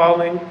at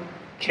calling,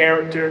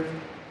 character,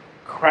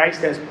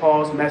 Christ as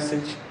Paul's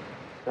message.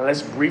 Now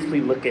let's briefly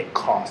look at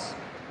cost.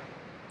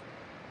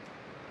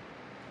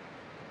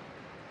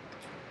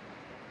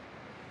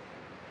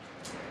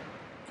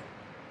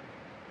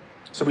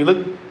 So we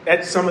looked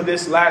at some of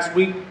this last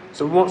week,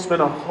 so we won't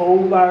spend a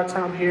whole lot of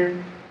time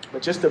here.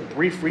 But just a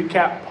brief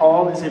recap,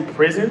 Paul is in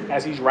prison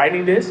as he's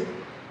writing this.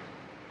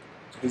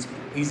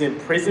 He's in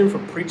prison for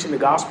preaching the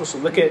gospel. So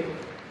look at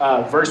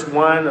verse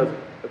 1 of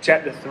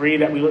chapter 3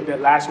 that we looked at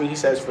last week. He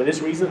says, for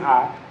this reason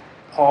I,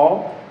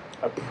 Paul,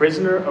 a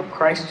prisoner of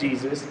Christ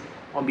Jesus,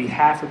 on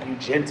behalf of you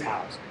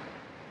Gentiles.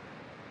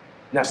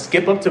 Now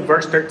skip up to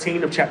verse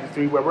 13 of chapter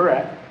 3 where we're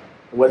at.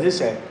 What does it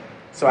say?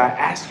 So I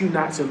ask you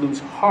not to lose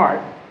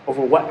heart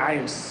over what I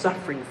am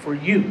suffering for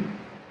you,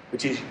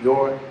 which is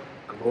your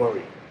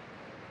glory.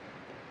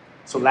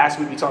 So last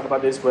week we talked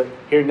about this, but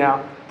here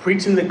now,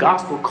 preaching the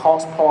gospel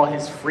cost Paul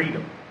his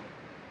freedom.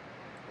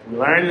 We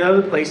learn in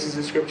other places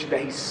in Scripture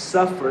that he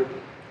suffered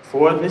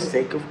for the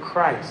sake of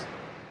Christ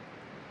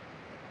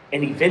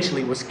and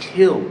eventually was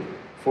killed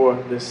for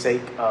the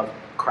sake of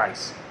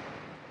Christ.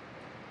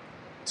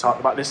 We talked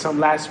about this some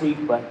last week,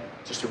 but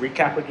just to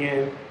recap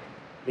again,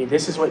 I mean,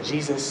 this is what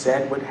Jesus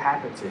said would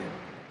happen to him.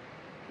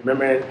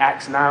 Remember in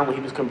Acts 9 when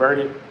he was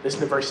converted?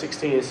 Listen to verse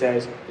 16. It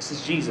says, this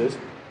is Jesus.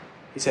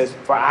 He says,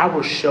 for I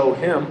will show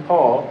him,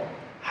 Paul,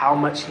 how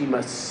much he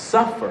must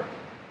suffer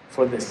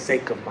for the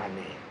sake of my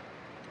name.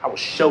 I will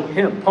show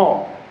him,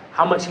 Paul,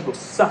 how much he will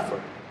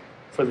suffer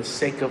for the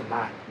sake of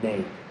my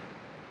name.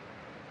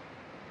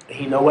 And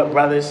you know what,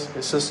 brothers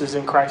and sisters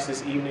in Christ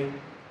this evening?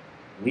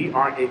 We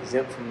aren't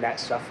exempt from that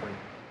suffering.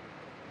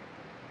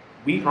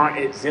 We aren't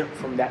exempt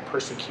from that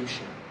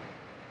persecution.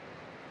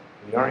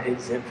 We aren't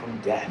exempt from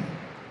death.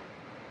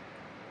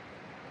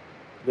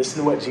 Listen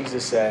to what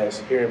Jesus says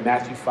here in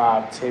Matthew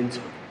 5, 10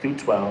 through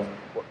 12,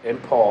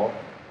 and Paul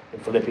in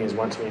Philippians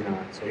 1:29.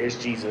 So here's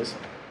Jesus.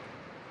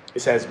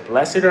 It says,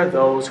 blessed are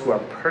those who are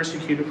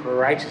persecuted for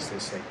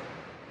righteousness' sake,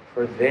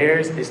 for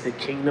theirs is the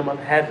kingdom of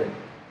heaven.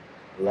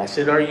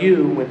 Blessed are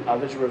you when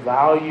others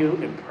revile you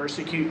and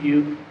persecute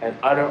you and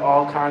utter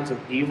all kinds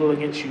of evil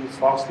against you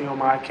falsely on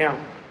my account.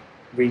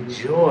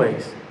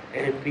 Rejoice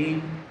and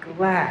be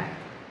glad,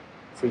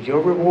 for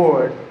your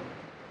reward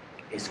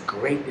is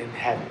great in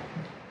heaven.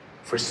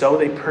 For so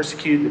they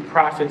persecuted the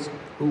prophets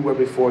who were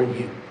before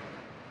you.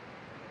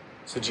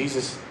 So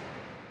Jesus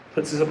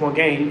puts us up on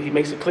game. He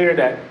makes it clear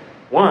that,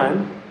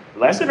 one,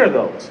 blessed are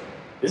those.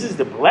 This is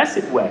the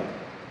blessed way,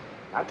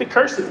 not the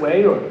cursed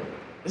way, or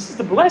this is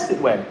the blessed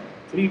way,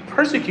 to be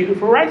persecuted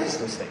for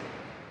righteousness' sake.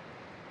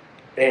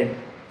 And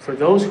for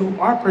those who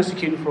are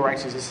persecuted for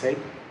righteousness' sake,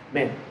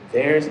 man,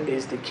 theirs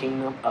is the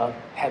kingdom of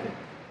heaven.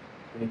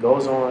 And he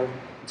goes on,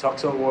 he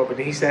talks about the Lord, but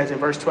then he says in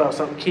verse 12,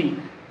 something key,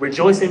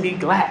 rejoice and be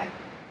glad.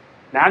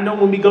 Now, I know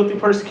when we go through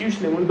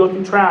persecution and when we go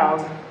through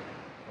trials,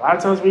 a lot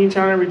of times we ain't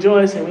trying to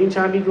rejoice and we ain't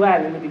trying to be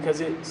glad in it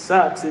because it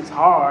sucks, it's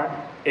hard,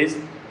 it's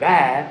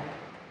bad.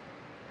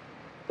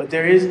 But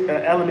there is an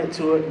element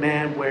to it,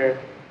 man, where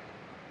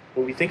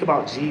when we think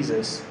about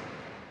Jesus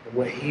and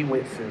what he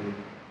went through,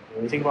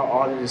 when we think about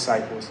all the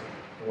disciples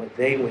and what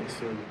they went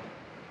through,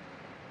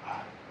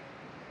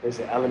 there's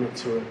an element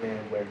to it, man,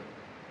 where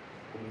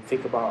when we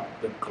think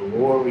about the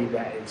glory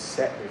that is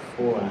set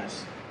before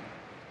us.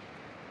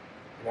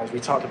 And as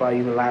we talked about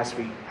even last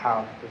week,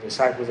 how the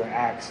disciples of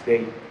Acts,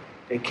 they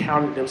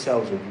counted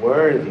themselves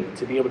worthy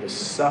to be able to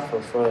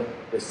suffer for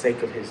the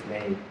sake of his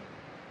name.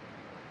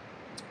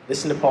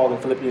 Listen to Paul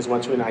in Philippians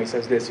 1:29. He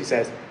says this. He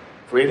says,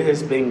 for it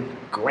has been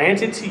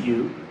granted to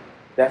you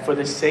that for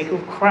the sake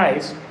of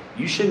Christ,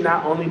 you should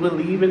not only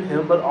believe in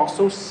him, but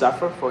also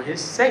suffer for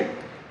his sake.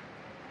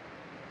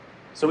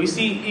 So we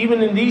see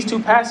even in these two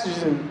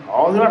passages and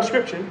all throughout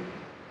Scripture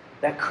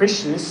that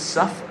Christians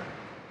suffer.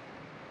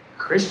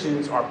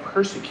 Christians are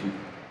persecuted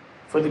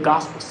for the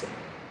gospel's sake.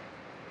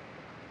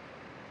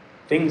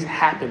 Things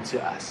happen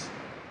to us.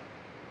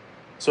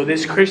 So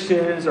this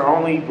Christians are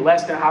only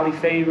blessed and highly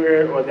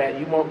favored, or that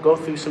you won't go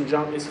through some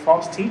junk, is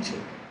false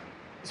teaching.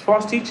 It's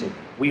false teaching.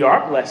 We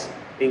are blessed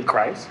in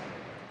Christ,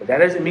 but that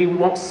doesn't mean we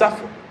won't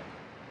suffer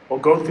or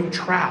go through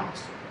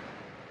trials.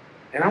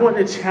 And I want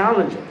to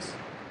challenge us.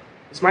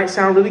 This might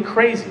sound really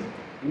crazy.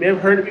 You may have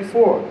heard it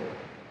before.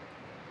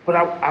 But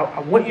I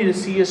want you to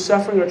see your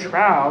suffering or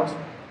trials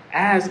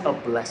as a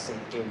blessing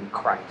in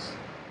Christ.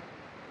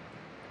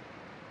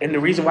 And the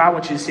reason why I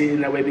want you to see it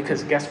in that way,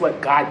 because guess what?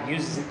 God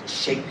uses it to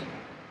shape you.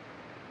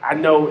 I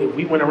know if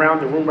we went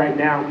around the room right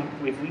now,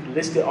 if we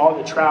listed all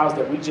the trials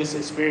that we just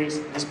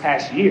experienced this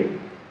past year,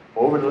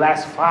 or over the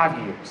last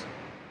 5 years,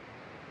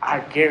 I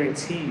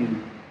guarantee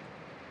you,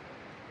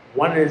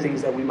 one of the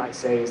things that we might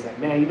say is that,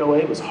 man, you know what?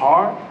 It was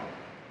hard,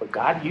 but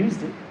God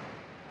used it.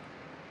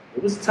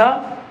 It was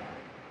tough,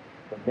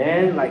 but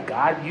man, like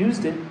God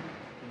used it.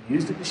 He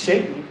used it to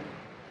shape me.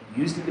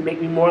 He used it to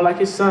make me more like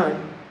his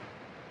son.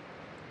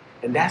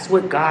 And that's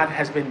what God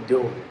has been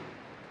doing.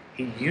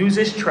 He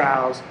uses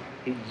trials.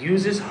 He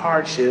uses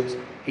hardships.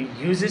 He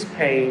uses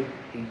pain.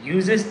 He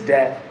uses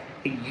death.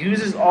 He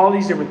uses all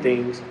these different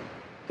things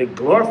to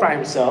glorify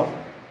himself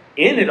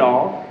in it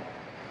all.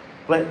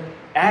 But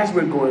as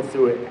we're going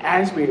through it,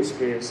 as we're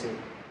experiencing it,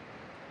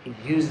 he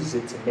uses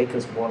it to make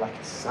us more like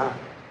his son.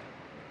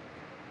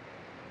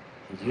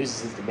 He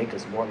uses it to make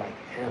us more like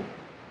him.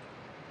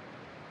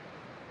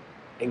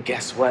 And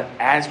guess what?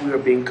 As we are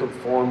being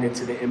conformed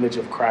into the image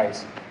of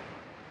Christ,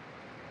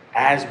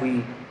 as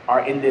we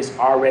are in this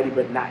already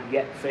but not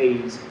yet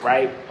phase,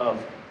 right,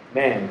 of,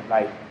 man,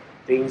 like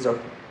things are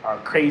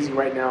crazy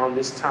right now in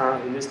this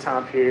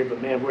time period,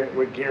 but man,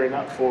 we're gearing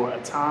up for a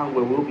time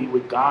where we'll be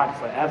with God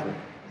forever.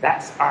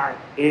 That's our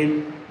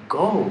end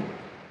goal.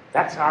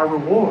 That's our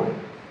reward.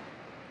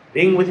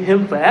 Being with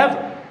him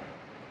forever.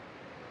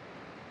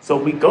 So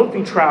we go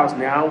through trials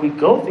now. We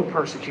go through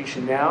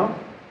persecution now.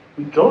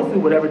 We go through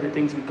whatever the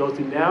things we go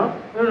through now.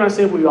 I'm not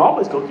saying we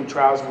always go through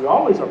trials. We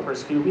always are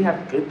persecuted. We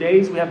have good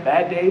days. We have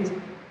bad days.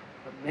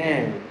 But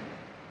man,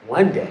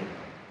 one day,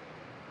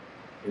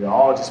 it'll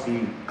all just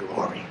be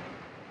glory.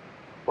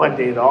 One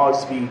day, it'll all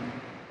just be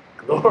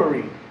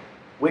glory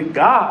with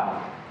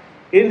God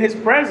in his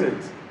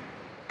presence.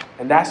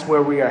 And that's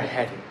where we are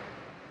headed.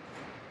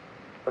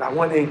 But I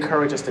want to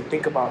encourage us to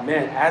think about,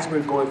 man, as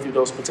we're going through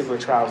those particular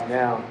trials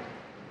now,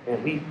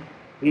 and we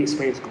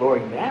experience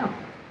glory now.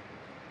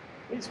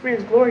 We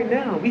experience glory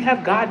now. We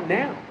have God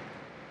now.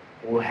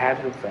 And we'll have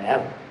him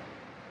forever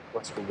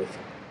once we're with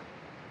him.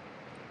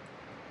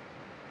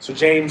 So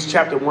James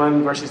chapter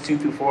 1, verses 2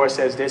 through 4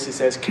 says this. It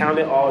says, "Count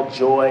it all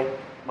joy,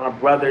 my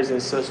brothers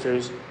and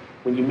sisters,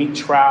 when you meet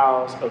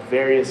trials of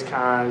various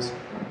kinds.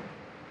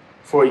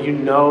 For you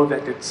know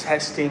that the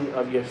testing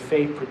of your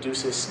faith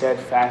produces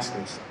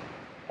steadfastness.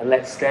 And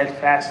let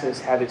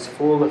steadfastness have its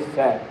full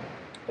effect,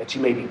 that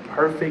you may be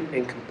perfect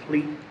and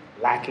complete,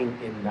 lacking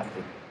in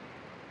nothing."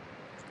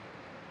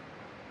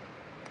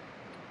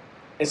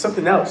 And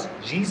something else,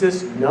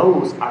 Jesus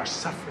knows our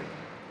suffering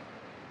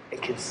and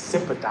can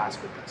sympathize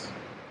with us.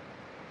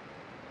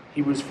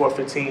 Hebrews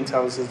 4:15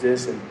 tells us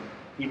this, and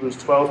Hebrews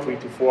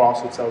 12:3-4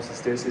 also tells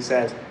us this. It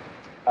says,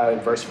 in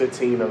verse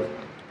 15 of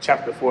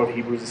chapter 4 of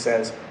Hebrews, it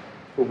says,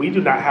 "For we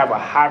do not have a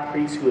high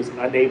priest who is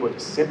unable to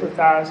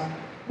sympathize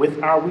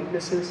with our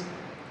weaknesses,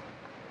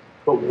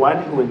 but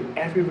one who in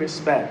every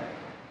respect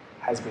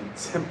has been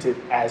tempted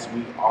as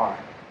we are,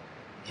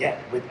 yet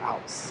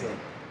without sin."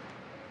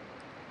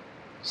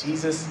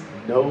 Jesus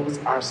knows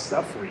our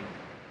suffering.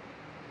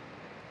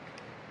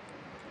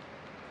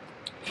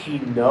 He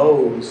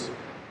knows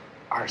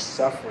our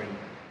suffering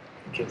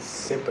and can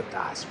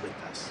sympathize with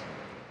us.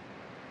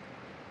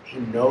 He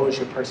knows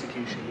your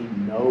persecution.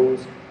 He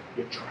knows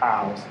your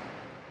trials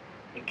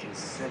and can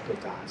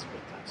sympathize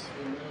with us.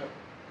 Amen.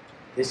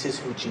 This is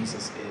who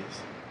Jesus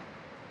is.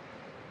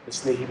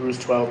 Listen to Hebrews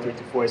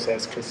 12:3-4. It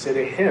says,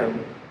 "Consider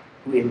him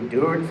who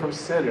endured from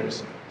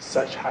sinners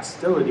such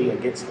hostility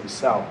against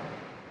himself,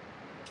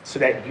 so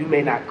that you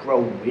may not grow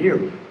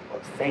weary or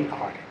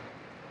faint-hearted.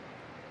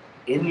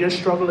 In your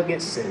struggle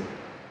against sin,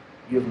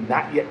 you have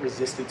not yet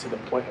resisted to the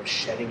point of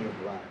shedding your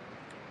blood."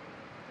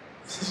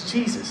 This is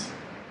Jesus.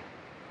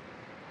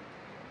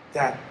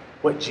 That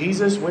what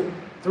Jesus went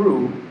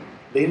through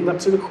leading up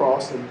to the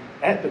cross and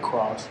at the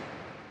cross,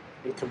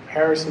 in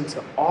comparison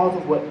to all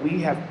of what we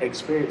have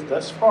experienced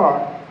thus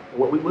far and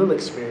what we will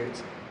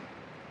experience,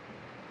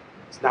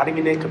 it's not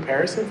even in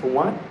comparison, for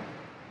one,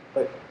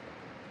 but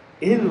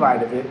in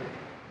light of it,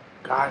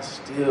 God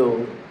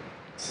still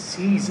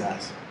sees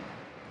us.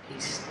 He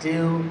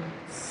still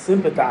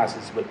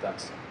sympathizes with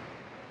us.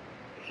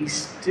 He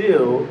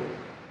still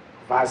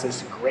provides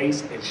us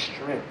grace and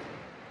strength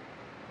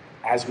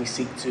as we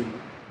seek to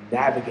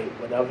navigate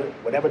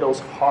whatever those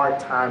hard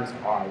times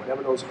are,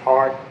 whatever those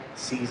hard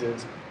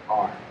seasons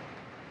are.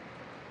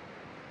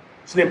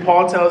 So then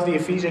Paul tells the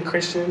Ephesian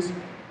Christians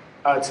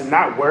to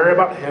not worry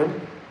about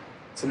him,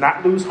 to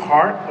not lose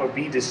heart or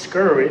be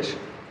discouraged.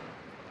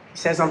 He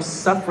says, "I'm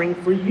suffering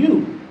for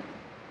you."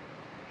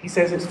 He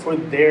says it's for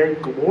their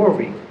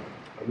glory.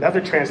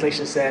 Another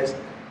translation says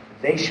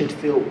they should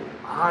feel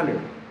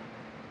honored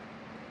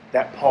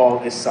that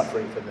Paul is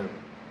suffering for them.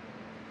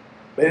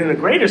 But in a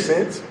greater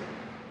sense,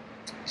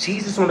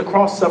 Jesus on the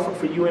cross suffered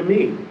for you and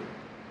me.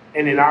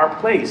 And in our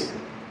place,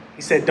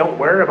 he said, "Don't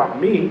worry about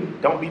me.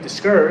 Don't be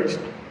discouraged.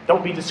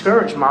 Don't be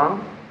discouraged,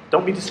 Mom.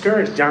 Don't be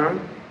discouraged,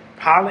 John.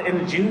 Pilate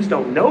and the Jews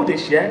don't know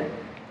this yet,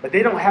 but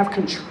they don't have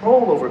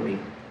control over me.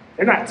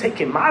 They're not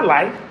taking my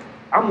life.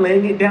 I'm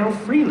laying it down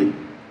freely,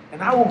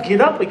 and I will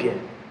get up again.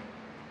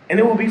 And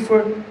it will be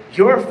for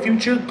your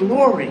future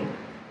glory."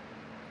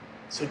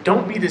 So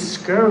don't be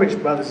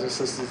discouraged, brothers and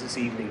sisters, this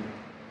evening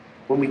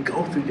when we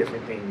go through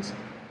different things.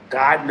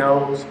 God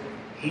knows,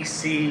 he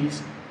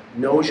sees,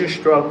 knows your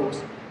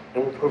struggles,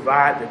 and will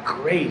provide the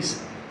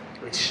grace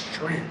and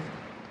strength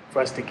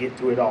for us to get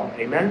through it all.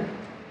 Amen?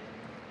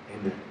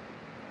 Amen.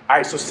 All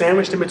right, so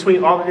sandwiched in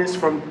between all of this,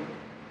 from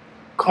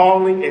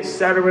calling,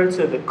 etc.,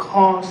 to the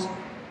cost,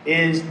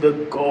 is the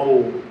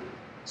goal.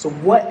 So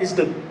what is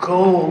the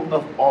goal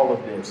of all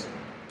of this?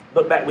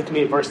 Look back with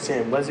me at verse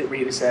 10. What does it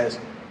read? It says,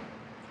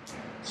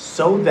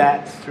 "So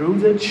that through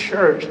the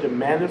church the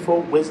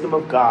manifold wisdom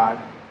of God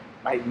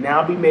might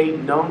now be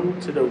made known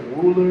to the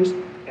rulers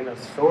and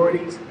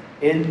authorities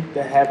in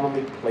the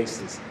heavenly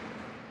places."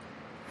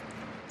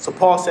 So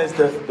Paul says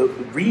the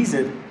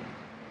reason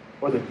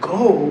or the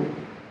goal,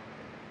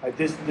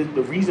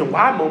 the reason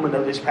why moment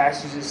of this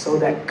passage is so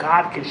that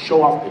God can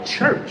show off the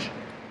church.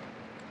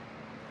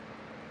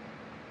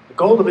 The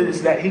goal of it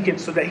is that he can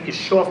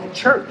show off the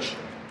church.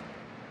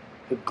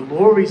 The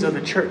glories of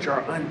the church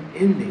are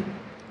unending.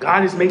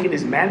 God is making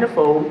his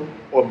manifold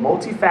or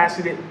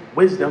multifaceted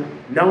wisdom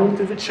known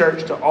through the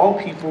church to all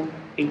people,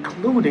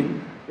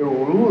 including the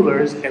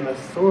rulers and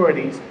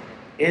authorities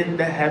in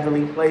the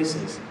heavenly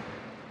places.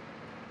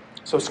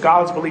 So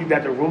scholars believe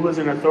that the rulers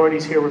and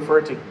authorities here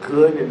refer to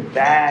good and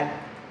bad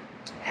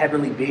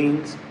heavenly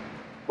beings.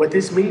 What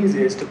this means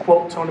is, to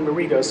quote Tony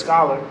Merida, a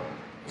scholar,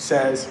 he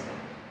says,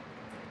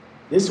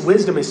 this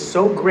wisdom is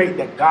so great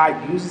that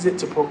God uses it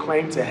to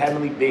proclaim to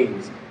heavenly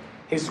beings.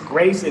 His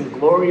grace and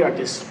glory are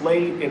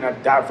displayed in a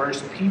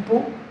diverse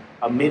people,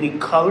 a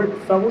many-colored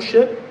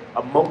fellowship,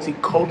 a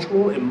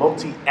multicultural and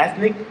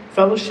multi-ethnic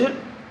fellowship,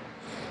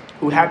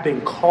 who have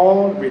been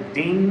called,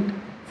 redeemed,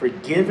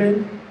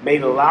 forgiven,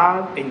 made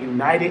alive, and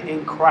united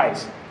in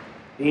Christ.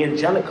 The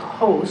angelic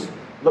hosts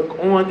look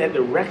on at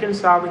the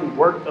reconciling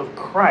work of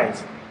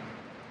Christ,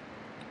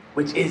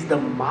 which is the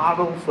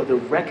model for the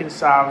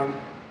reconciling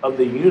of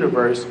the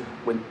universe,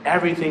 when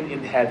everything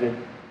in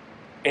heaven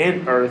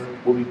and earth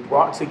will be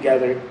brought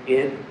together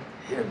in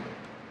him.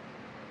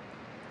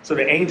 So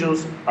the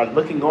angels are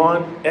looking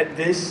on at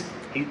this.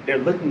 They're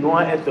looking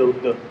on at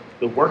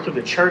the work of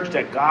the church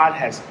that God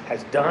has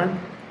done.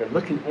 They're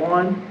looking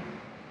on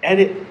at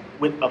it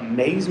with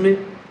amazement,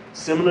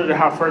 similar to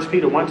how 1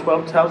 Peter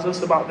 1:12 tells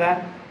us about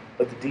that.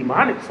 But the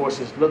demonic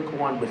forces look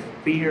on with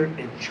fear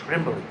and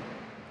trembling.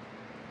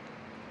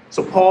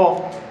 So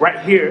Paul,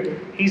 right here,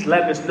 he's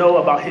letting us know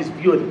about his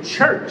view of the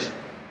church.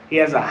 He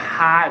has a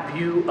high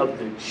view of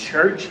the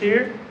church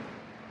here.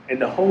 And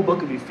the whole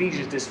book of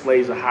Ephesians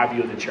displays a high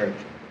view of the church.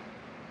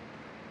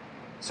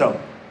 So,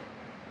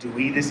 do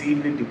we this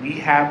evening, do we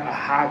have a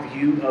high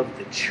view of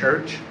the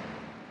church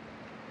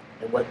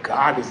and what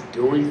God is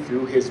doing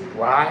through his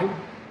bride?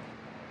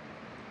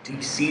 Do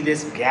you see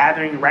this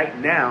gathering right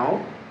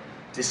now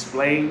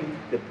displaying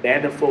the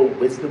manifold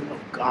wisdom of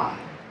God?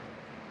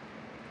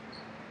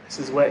 This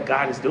is what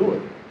God is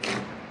doing.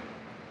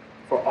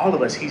 For all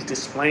of us, he's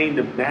displaying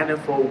the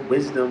manifold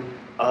wisdom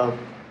of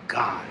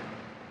God.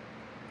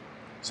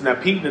 So now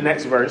peep the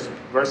next verse,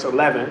 verse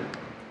 11.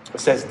 It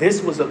says,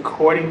 this was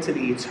according to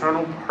the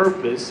eternal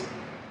purpose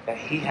that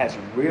he has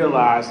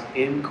realized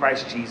in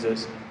Christ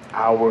Jesus,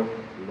 our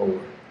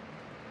Lord.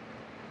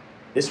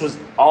 This was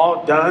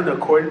all done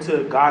according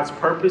to God's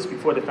purpose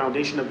before the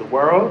foundation of the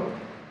world,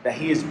 that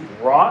he has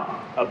brought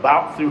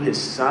about through his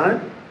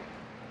Son.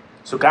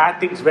 So God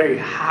thinks very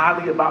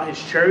highly about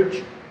his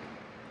church,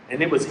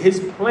 and it was his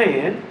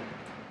plan,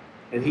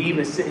 and he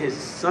even sent his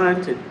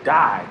Son to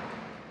die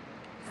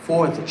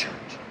for the church.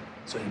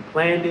 So he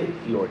planned it,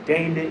 he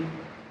ordained it, and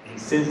he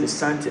sends the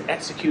Son to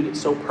execute it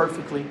so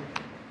perfectly.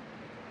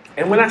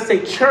 And when I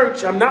say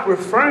church, I'm not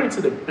referring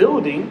to the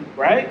building,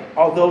 right?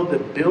 Although the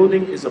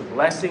building is a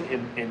blessing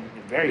and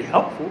very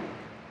helpful.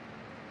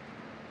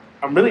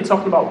 I'm really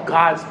talking about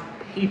God's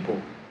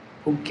people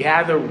who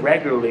gather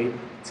regularly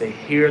to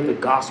hear the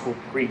gospel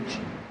preached,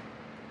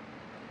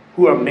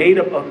 who are made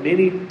up of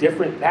many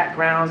different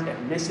backgrounds,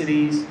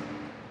 ethnicities,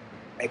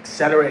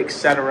 etc.,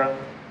 etc.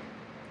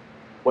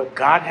 What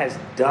God has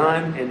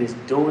done and is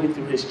doing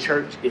through his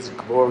church is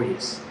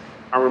glorious.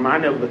 I'm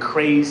reminded of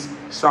Lecrae's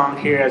song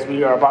here as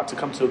we are about to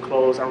come to a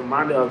close. I'm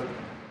reminded of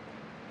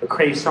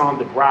Lecrae's song,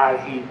 The Bride.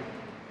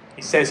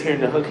 He says here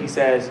in the hook, he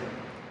says,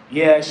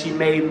 yeah, she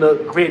may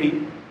look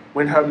gritty.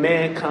 When her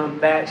man come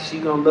back, she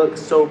gonna look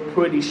so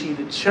pretty. She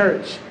the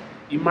church.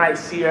 You might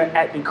see her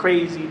acting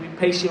crazy. Be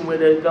patient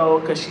with her though,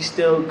 because she's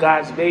still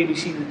God's baby.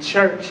 She the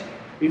church.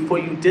 Before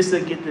you diss her,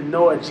 get to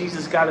know her.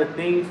 Jesus got a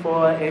thing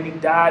for her, and he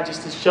died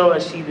just to show her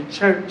she the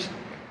church.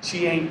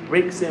 She ain't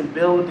bricks and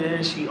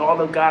buildings. She all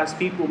of God's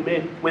people,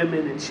 men,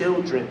 women, and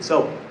children.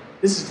 So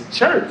this is the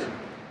church.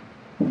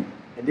 And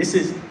this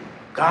is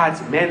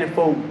God's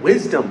manifold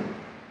wisdom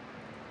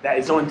that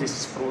is on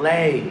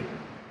display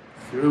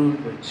through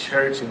the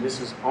church. And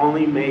this is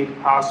only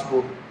made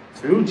possible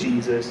through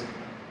Jesus,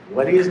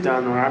 what he has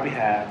done on our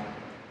behalf.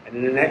 And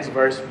in the next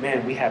verse,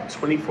 man, we have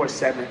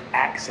 24/7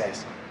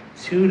 access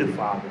to the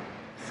Father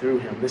through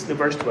him. Listen to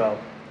verse 12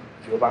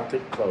 as you're about to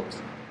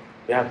close.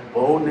 We have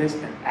boldness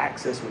and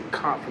access with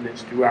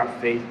confidence through our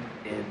faith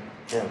in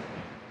him.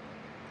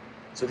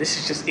 So this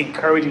is just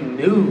encouraging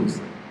news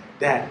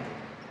that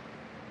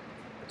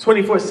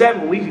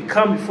 24/7, we can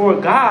come before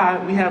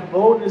God. We have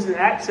boldness and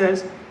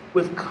access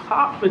with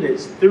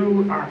confidence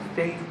through our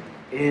faith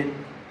in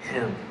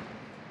him.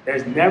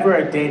 There's never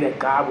a day that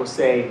God will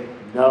say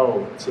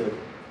no to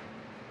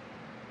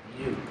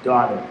you,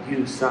 daughter,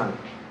 you, son.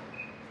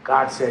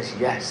 God says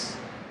yes.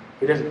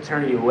 He doesn't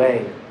turn you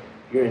away.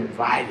 You're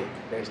invited.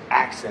 There's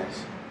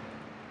access.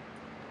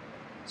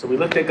 So we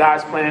looked at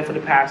God's plan for the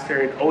pastor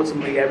and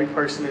ultimately every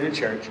person in the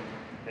church,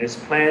 and his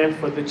plan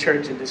for the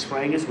church in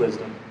displaying his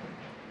wisdom.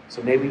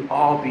 So may we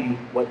all be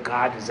what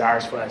God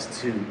desires for us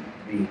to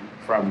be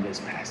from this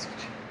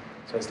passage.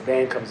 So as the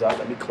band comes up,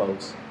 let me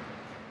close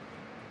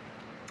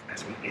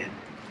as we end.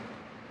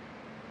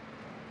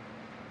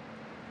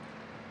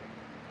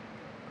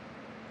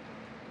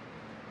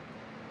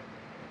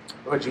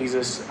 Lord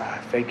Jesus,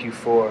 thank you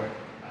for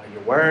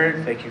your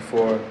word. Thank you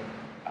for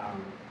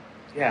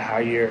how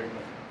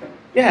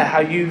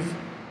you've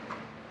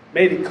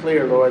made it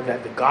clear, Lord,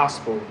 that the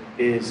gospel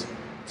is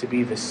to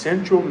be the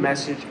central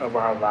message of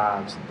our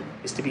lives,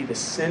 is to be the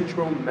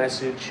central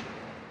message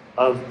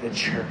of the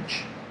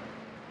church.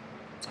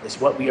 It's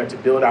what we are to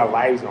build our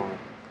lives on.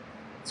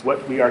 It's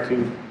what we are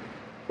to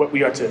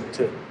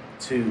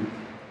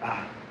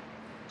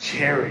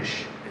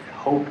cherish and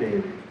hope in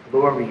and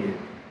glory in.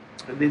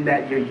 And then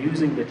that you're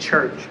using the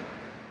church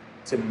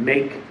to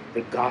make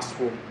the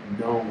gospel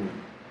known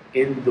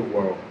in the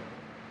world.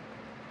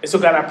 And so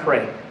God, I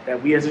pray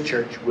that we as a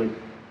church would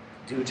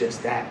do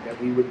just that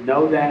we would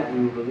know that,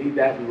 we would believe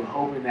that, we would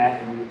hope in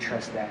that, and we would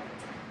trust that.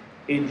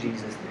 In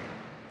Jesus' name.